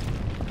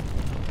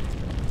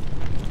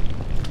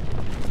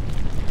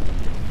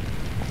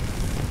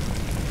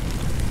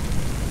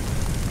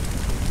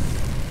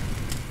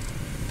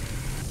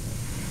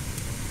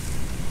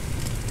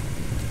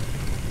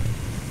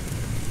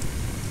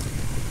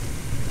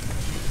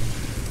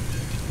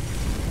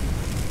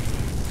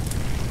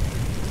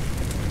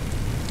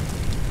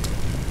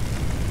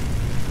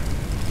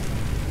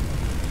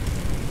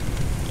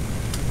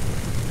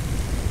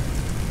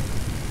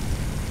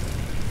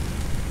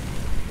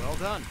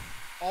 Done.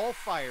 All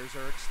fires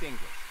are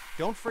extinguished.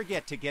 Don't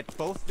forget to get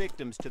both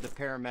victims to the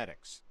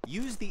paramedics.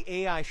 Use the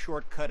AI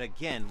shortcut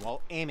again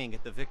while aiming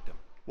at the victim.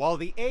 While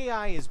the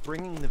AI is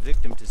bringing the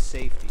victim to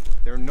safety,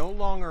 they're no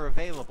longer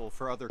available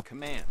for other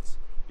commands,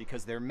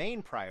 because their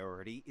main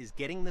priority is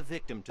getting the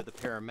victim to the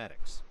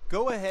paramedics.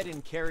 Go ahead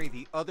and carry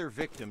the other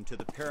victim to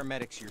the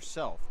paramedics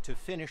yourself to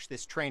finish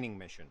this training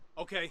mission.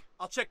 Okay,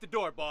 I'll check the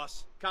door,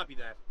 boss. Copy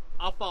that.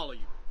 I'll follow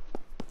you.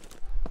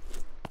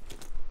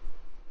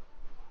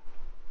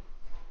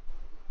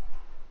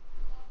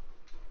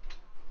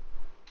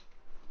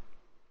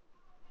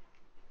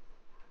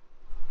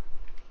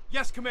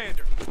 Yes,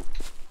 Commander.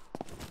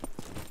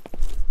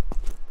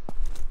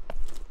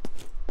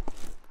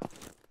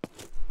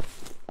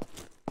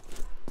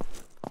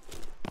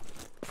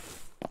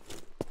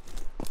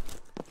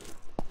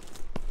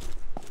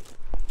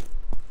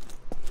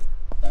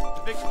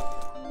 The victim.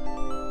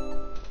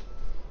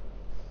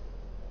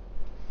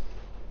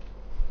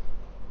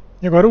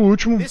 E agora o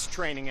último. This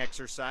training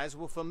exercise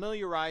will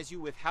familiarize you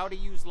with how to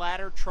use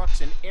ladder, trucks,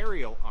 and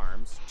aerial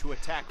arms to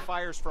attack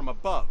fires from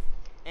above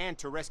and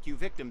to rescue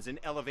victims in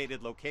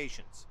elevated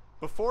locations.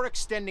 Before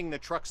extending the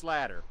truck's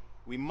ladder,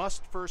 we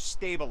must first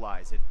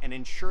stabilize it and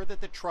ensure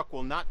that the truck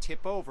will not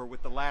tip over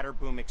with the ladder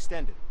boom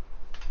extended.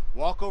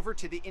 Walk over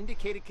to the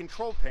indicated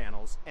control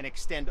panels and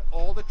extend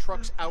all the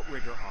truck's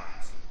outrigger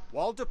arms.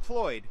 While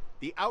deployed,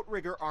 the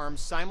outrigger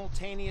arms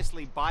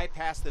simultaneously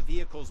bypass the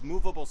vehicle's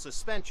movable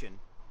suspension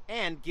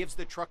and gives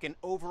the truck an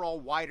overall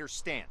wider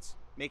stance,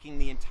 making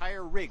the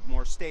entire rig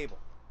more stable.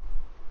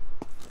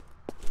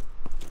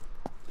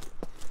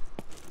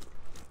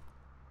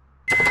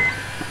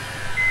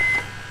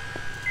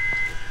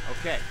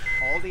 Okay,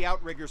 all the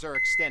outriggers are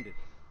extended.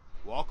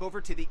 Walk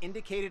over to the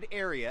indicated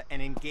area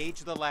and engage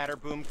the ladder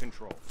boom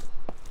controls.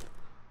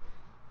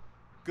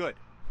 Good.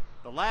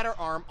 The ladder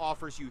arm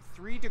offers you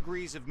 3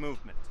 degrees of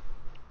movement.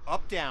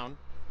 Up, down,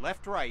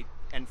 left, right,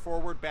 and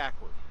forward,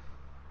 backward.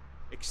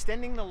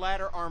 Extending the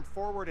ladder arm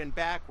forward and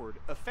backward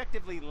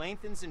effectively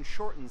lengthens and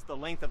shortens the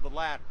length of the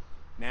ladder.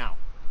 Now,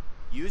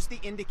 use the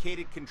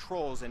indicated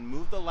controls and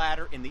move the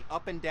ladder in the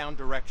up and down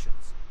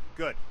directions.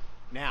 Good.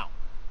 Now,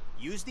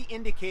 use the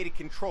indicated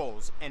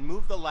controls and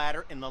move the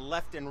ladder in the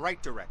left and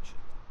right direction.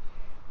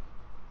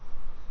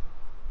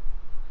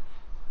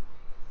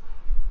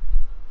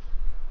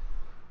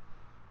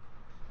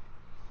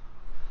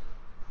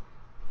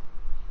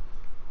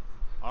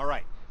 All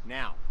right,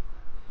 now,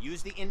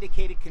 use the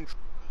indicated control.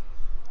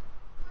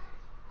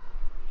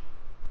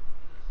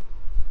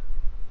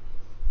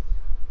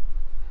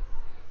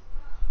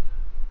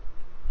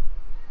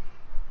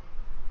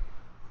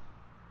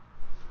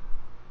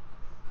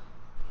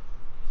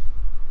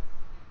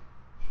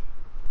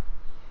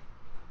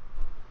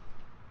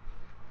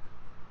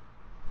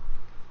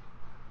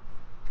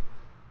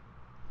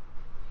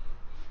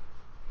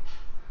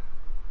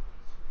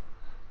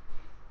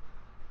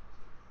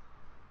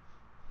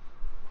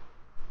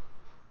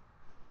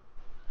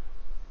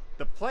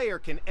 The player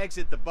can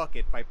exit the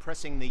bucket by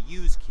pressing the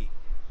Use key.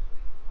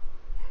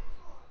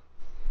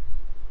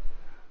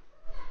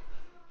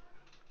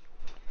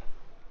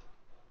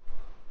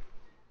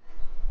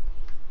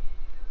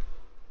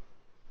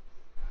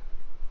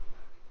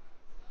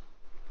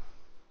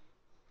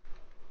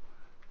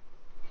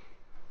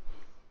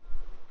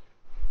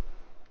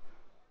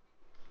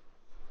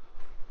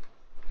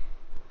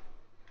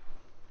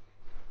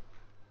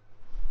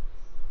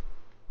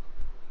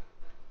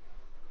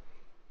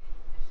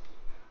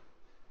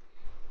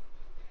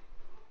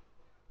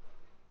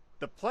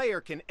 The player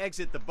can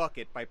exit the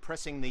bucket by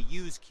pressing the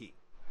Use key.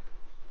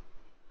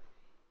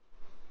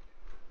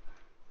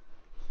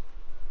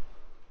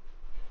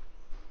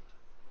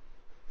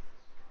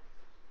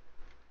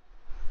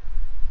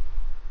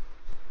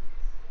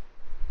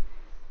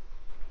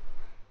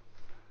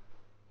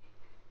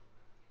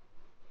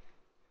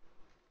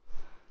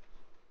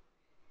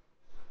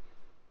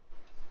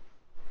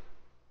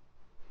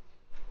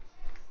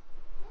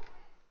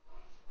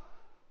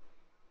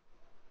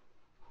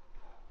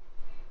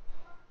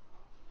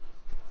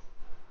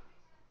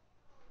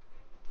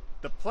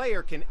 The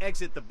player can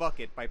exit the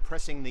bucket by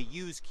pressing the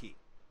Use key.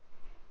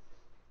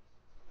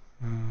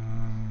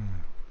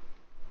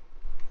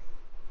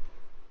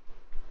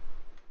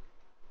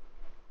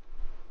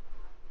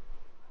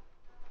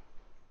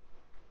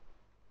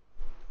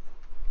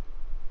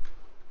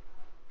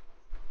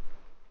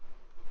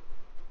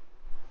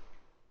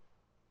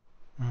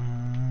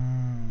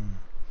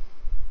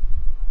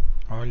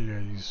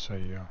 Olha isso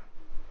aí, ó.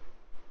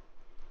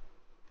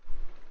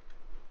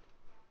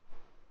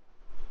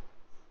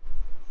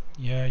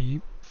 E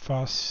aí,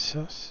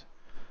 faça-se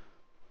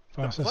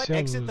a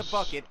Exit the luz.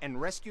 bucket and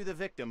rescue the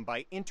victim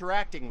by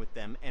interacting with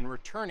them and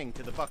returning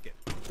to the bucket.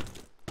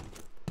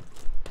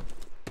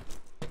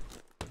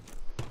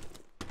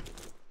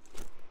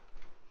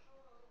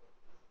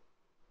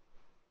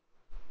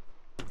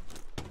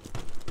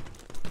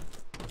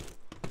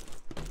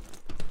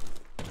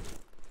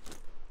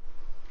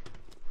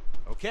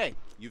 Okay,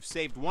 you've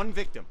saved 1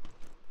 victim.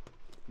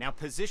 Now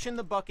position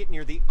the bucket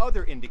near the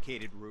other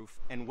indicated roof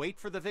and wait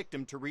for the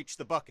victim to reach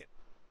the bucket.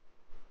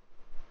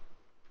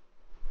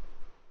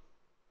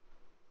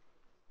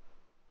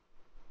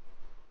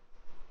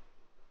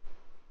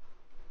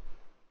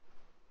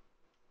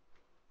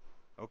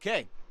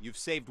 Okay, you've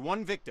saved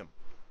 1 victim.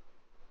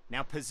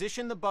 Now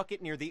position the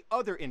bucket near the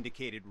other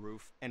indicated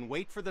roof and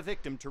wait for the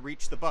victim to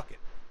reach the bucket.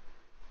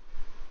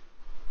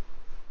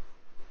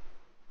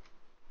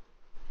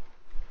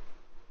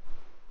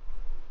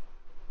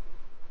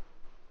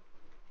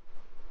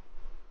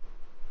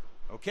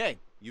 Okay,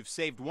 you've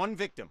saved 1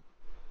 victim.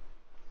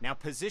 Now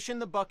position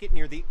the bucket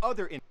near the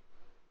other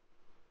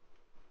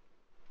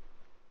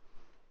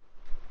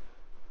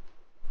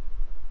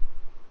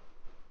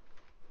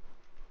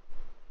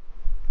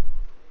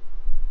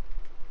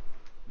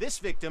This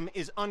victim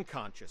is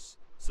unconscious,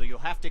 so you'll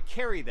have to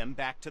carry them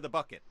back to the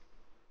bucket.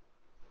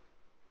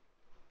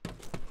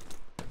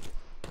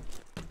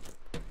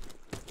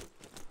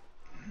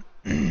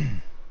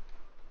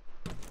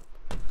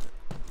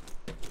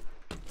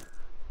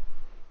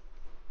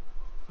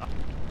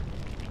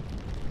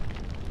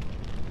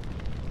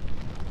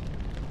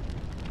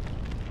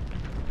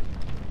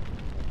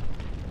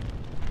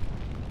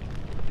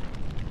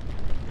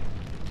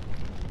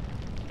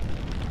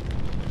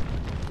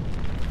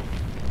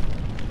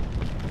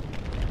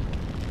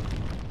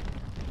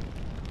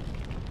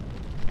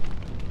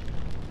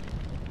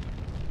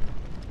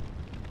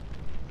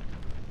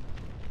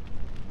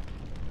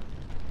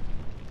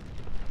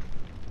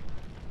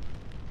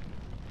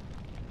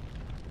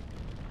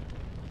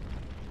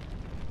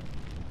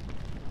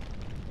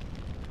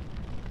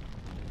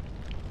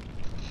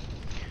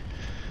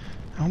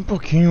 um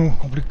pouquinho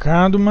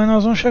complicado, mas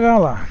nós vamos chegar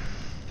lá.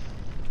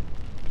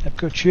 É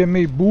porque o tio é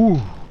meio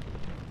burro.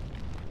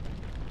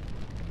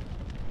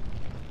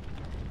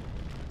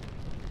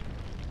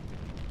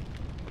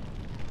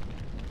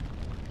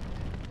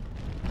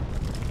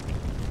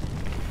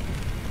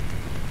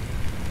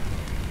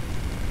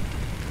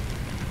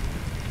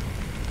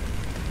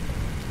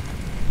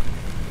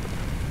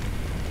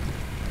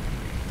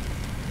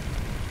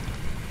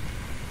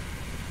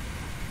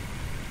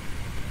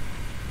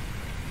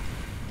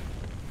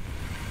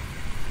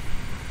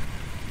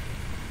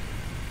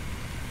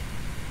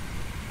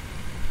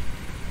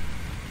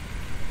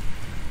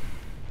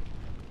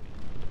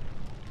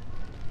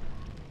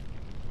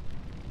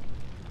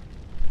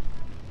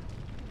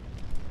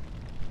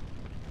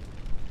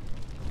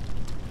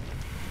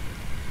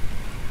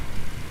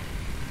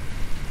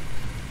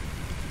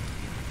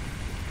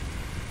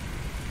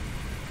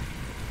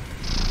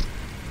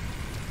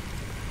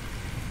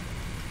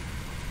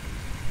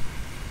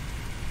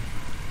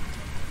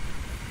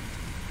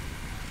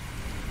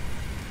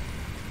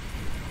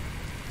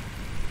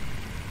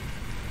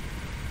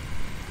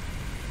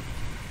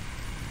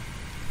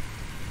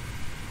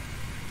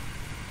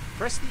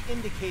 Press the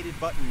indicated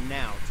button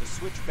now to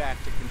switch back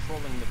to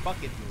controlling the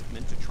bucket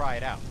movement to try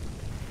it out.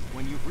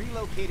 When you've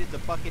relocated the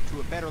bucket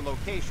to a better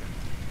location,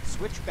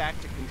 switch back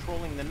to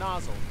controlling the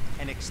nozzle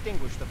and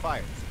extinguish the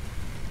fires.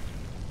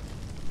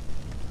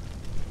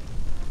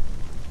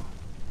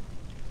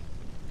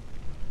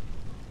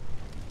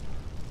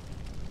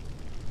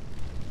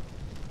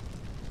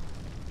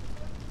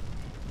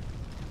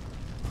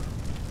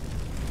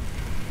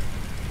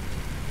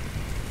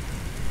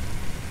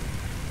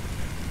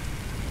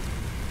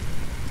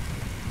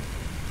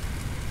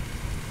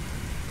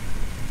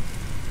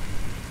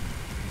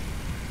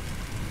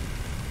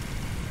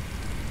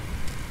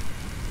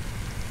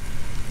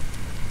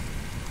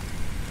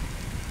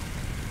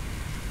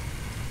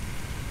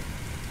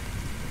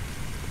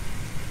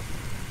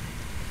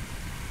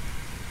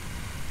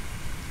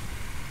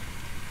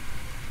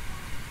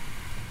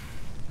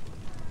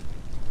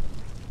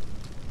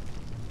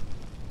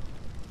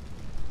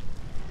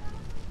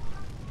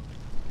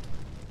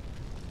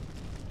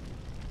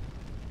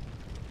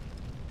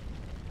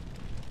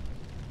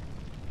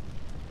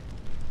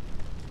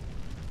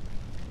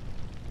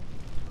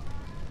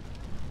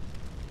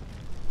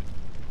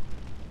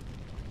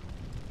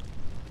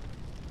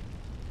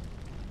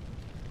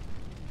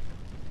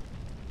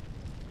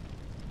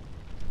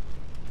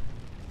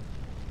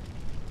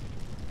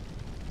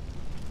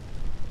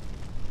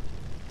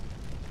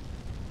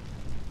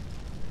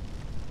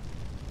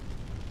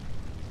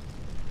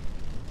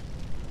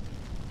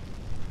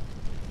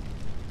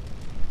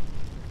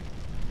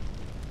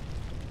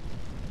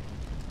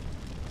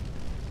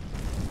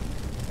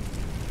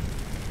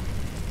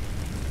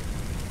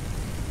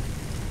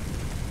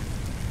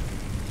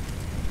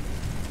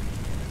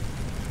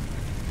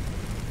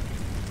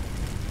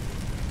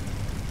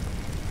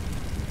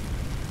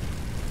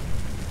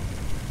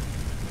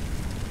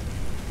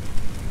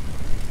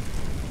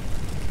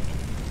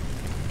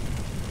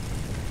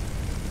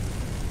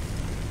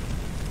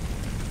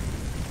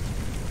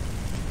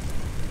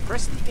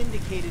 Press the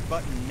indicated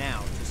button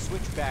now to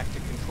switch back to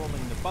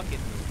controlling the bucket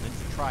movement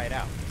to try it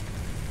out.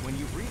 When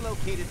you've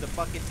relocated the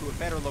bucket to a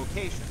better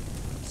location,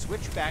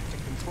 switch back to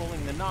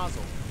controlling the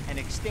nozzle and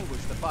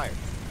extinguish the fires.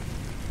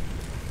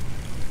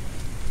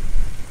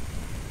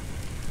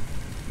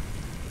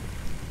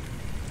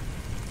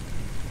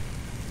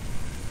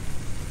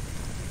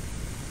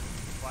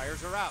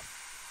 Fires are out.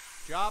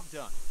 Job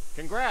done.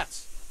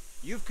 Congrats!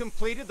 You've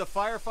completed the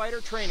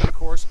firefighter training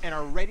course and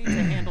are ready to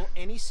handle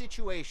any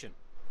situation,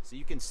 so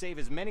you can save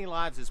as many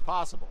lives as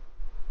possible.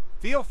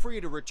 Feel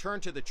free to return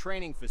to the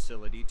training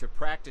facility to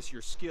practice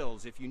your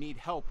skills if you need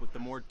help with the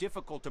more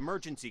difficult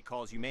emergency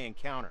calls you may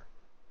encounter.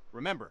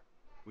 Remember,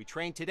 we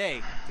train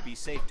today to be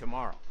safe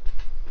tomorrow.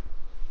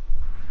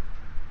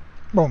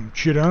 Bom,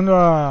 tirando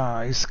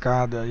a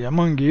escada e a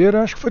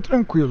mangueira, acho que foi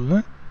tranquilo,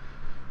 né?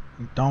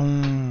 Então,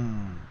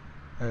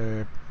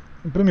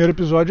 o primeiro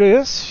episódio é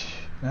esse,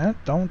 né?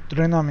 Então,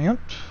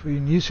 treinamento,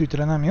 início e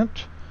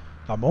treinamento,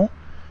 tá bom?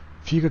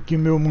 Fica aqui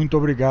meu muito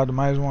obrigado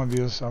mais uma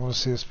vez a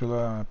vocês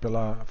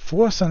pela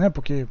força, né?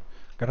 Porque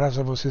graças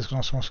a vocês que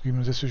nós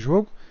conseguimos esse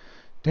jogo.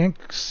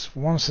 Thanks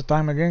once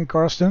time again,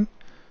 Karsten.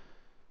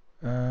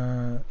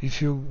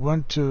 If you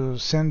want to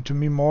send to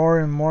me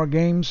more and more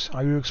games,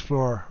 I will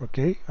explore,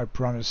 ok? I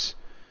promise.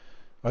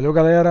 Valeu,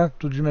 galera.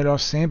 Tudo de melhor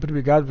sempre.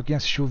 Obrigado por quem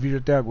assistiu o vídeo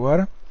até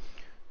agora.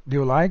 Dê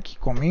o like,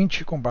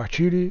 comente,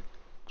 compartilhe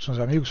com seus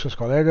amigos, seus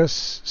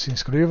colegas, se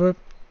inscreva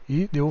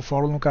e dê o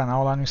follow no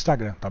canal lá no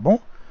Instagram, tá bom?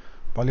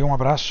 Valeu, um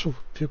abraço,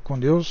 fico com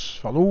Deus,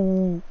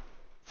 falou,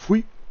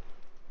 fui!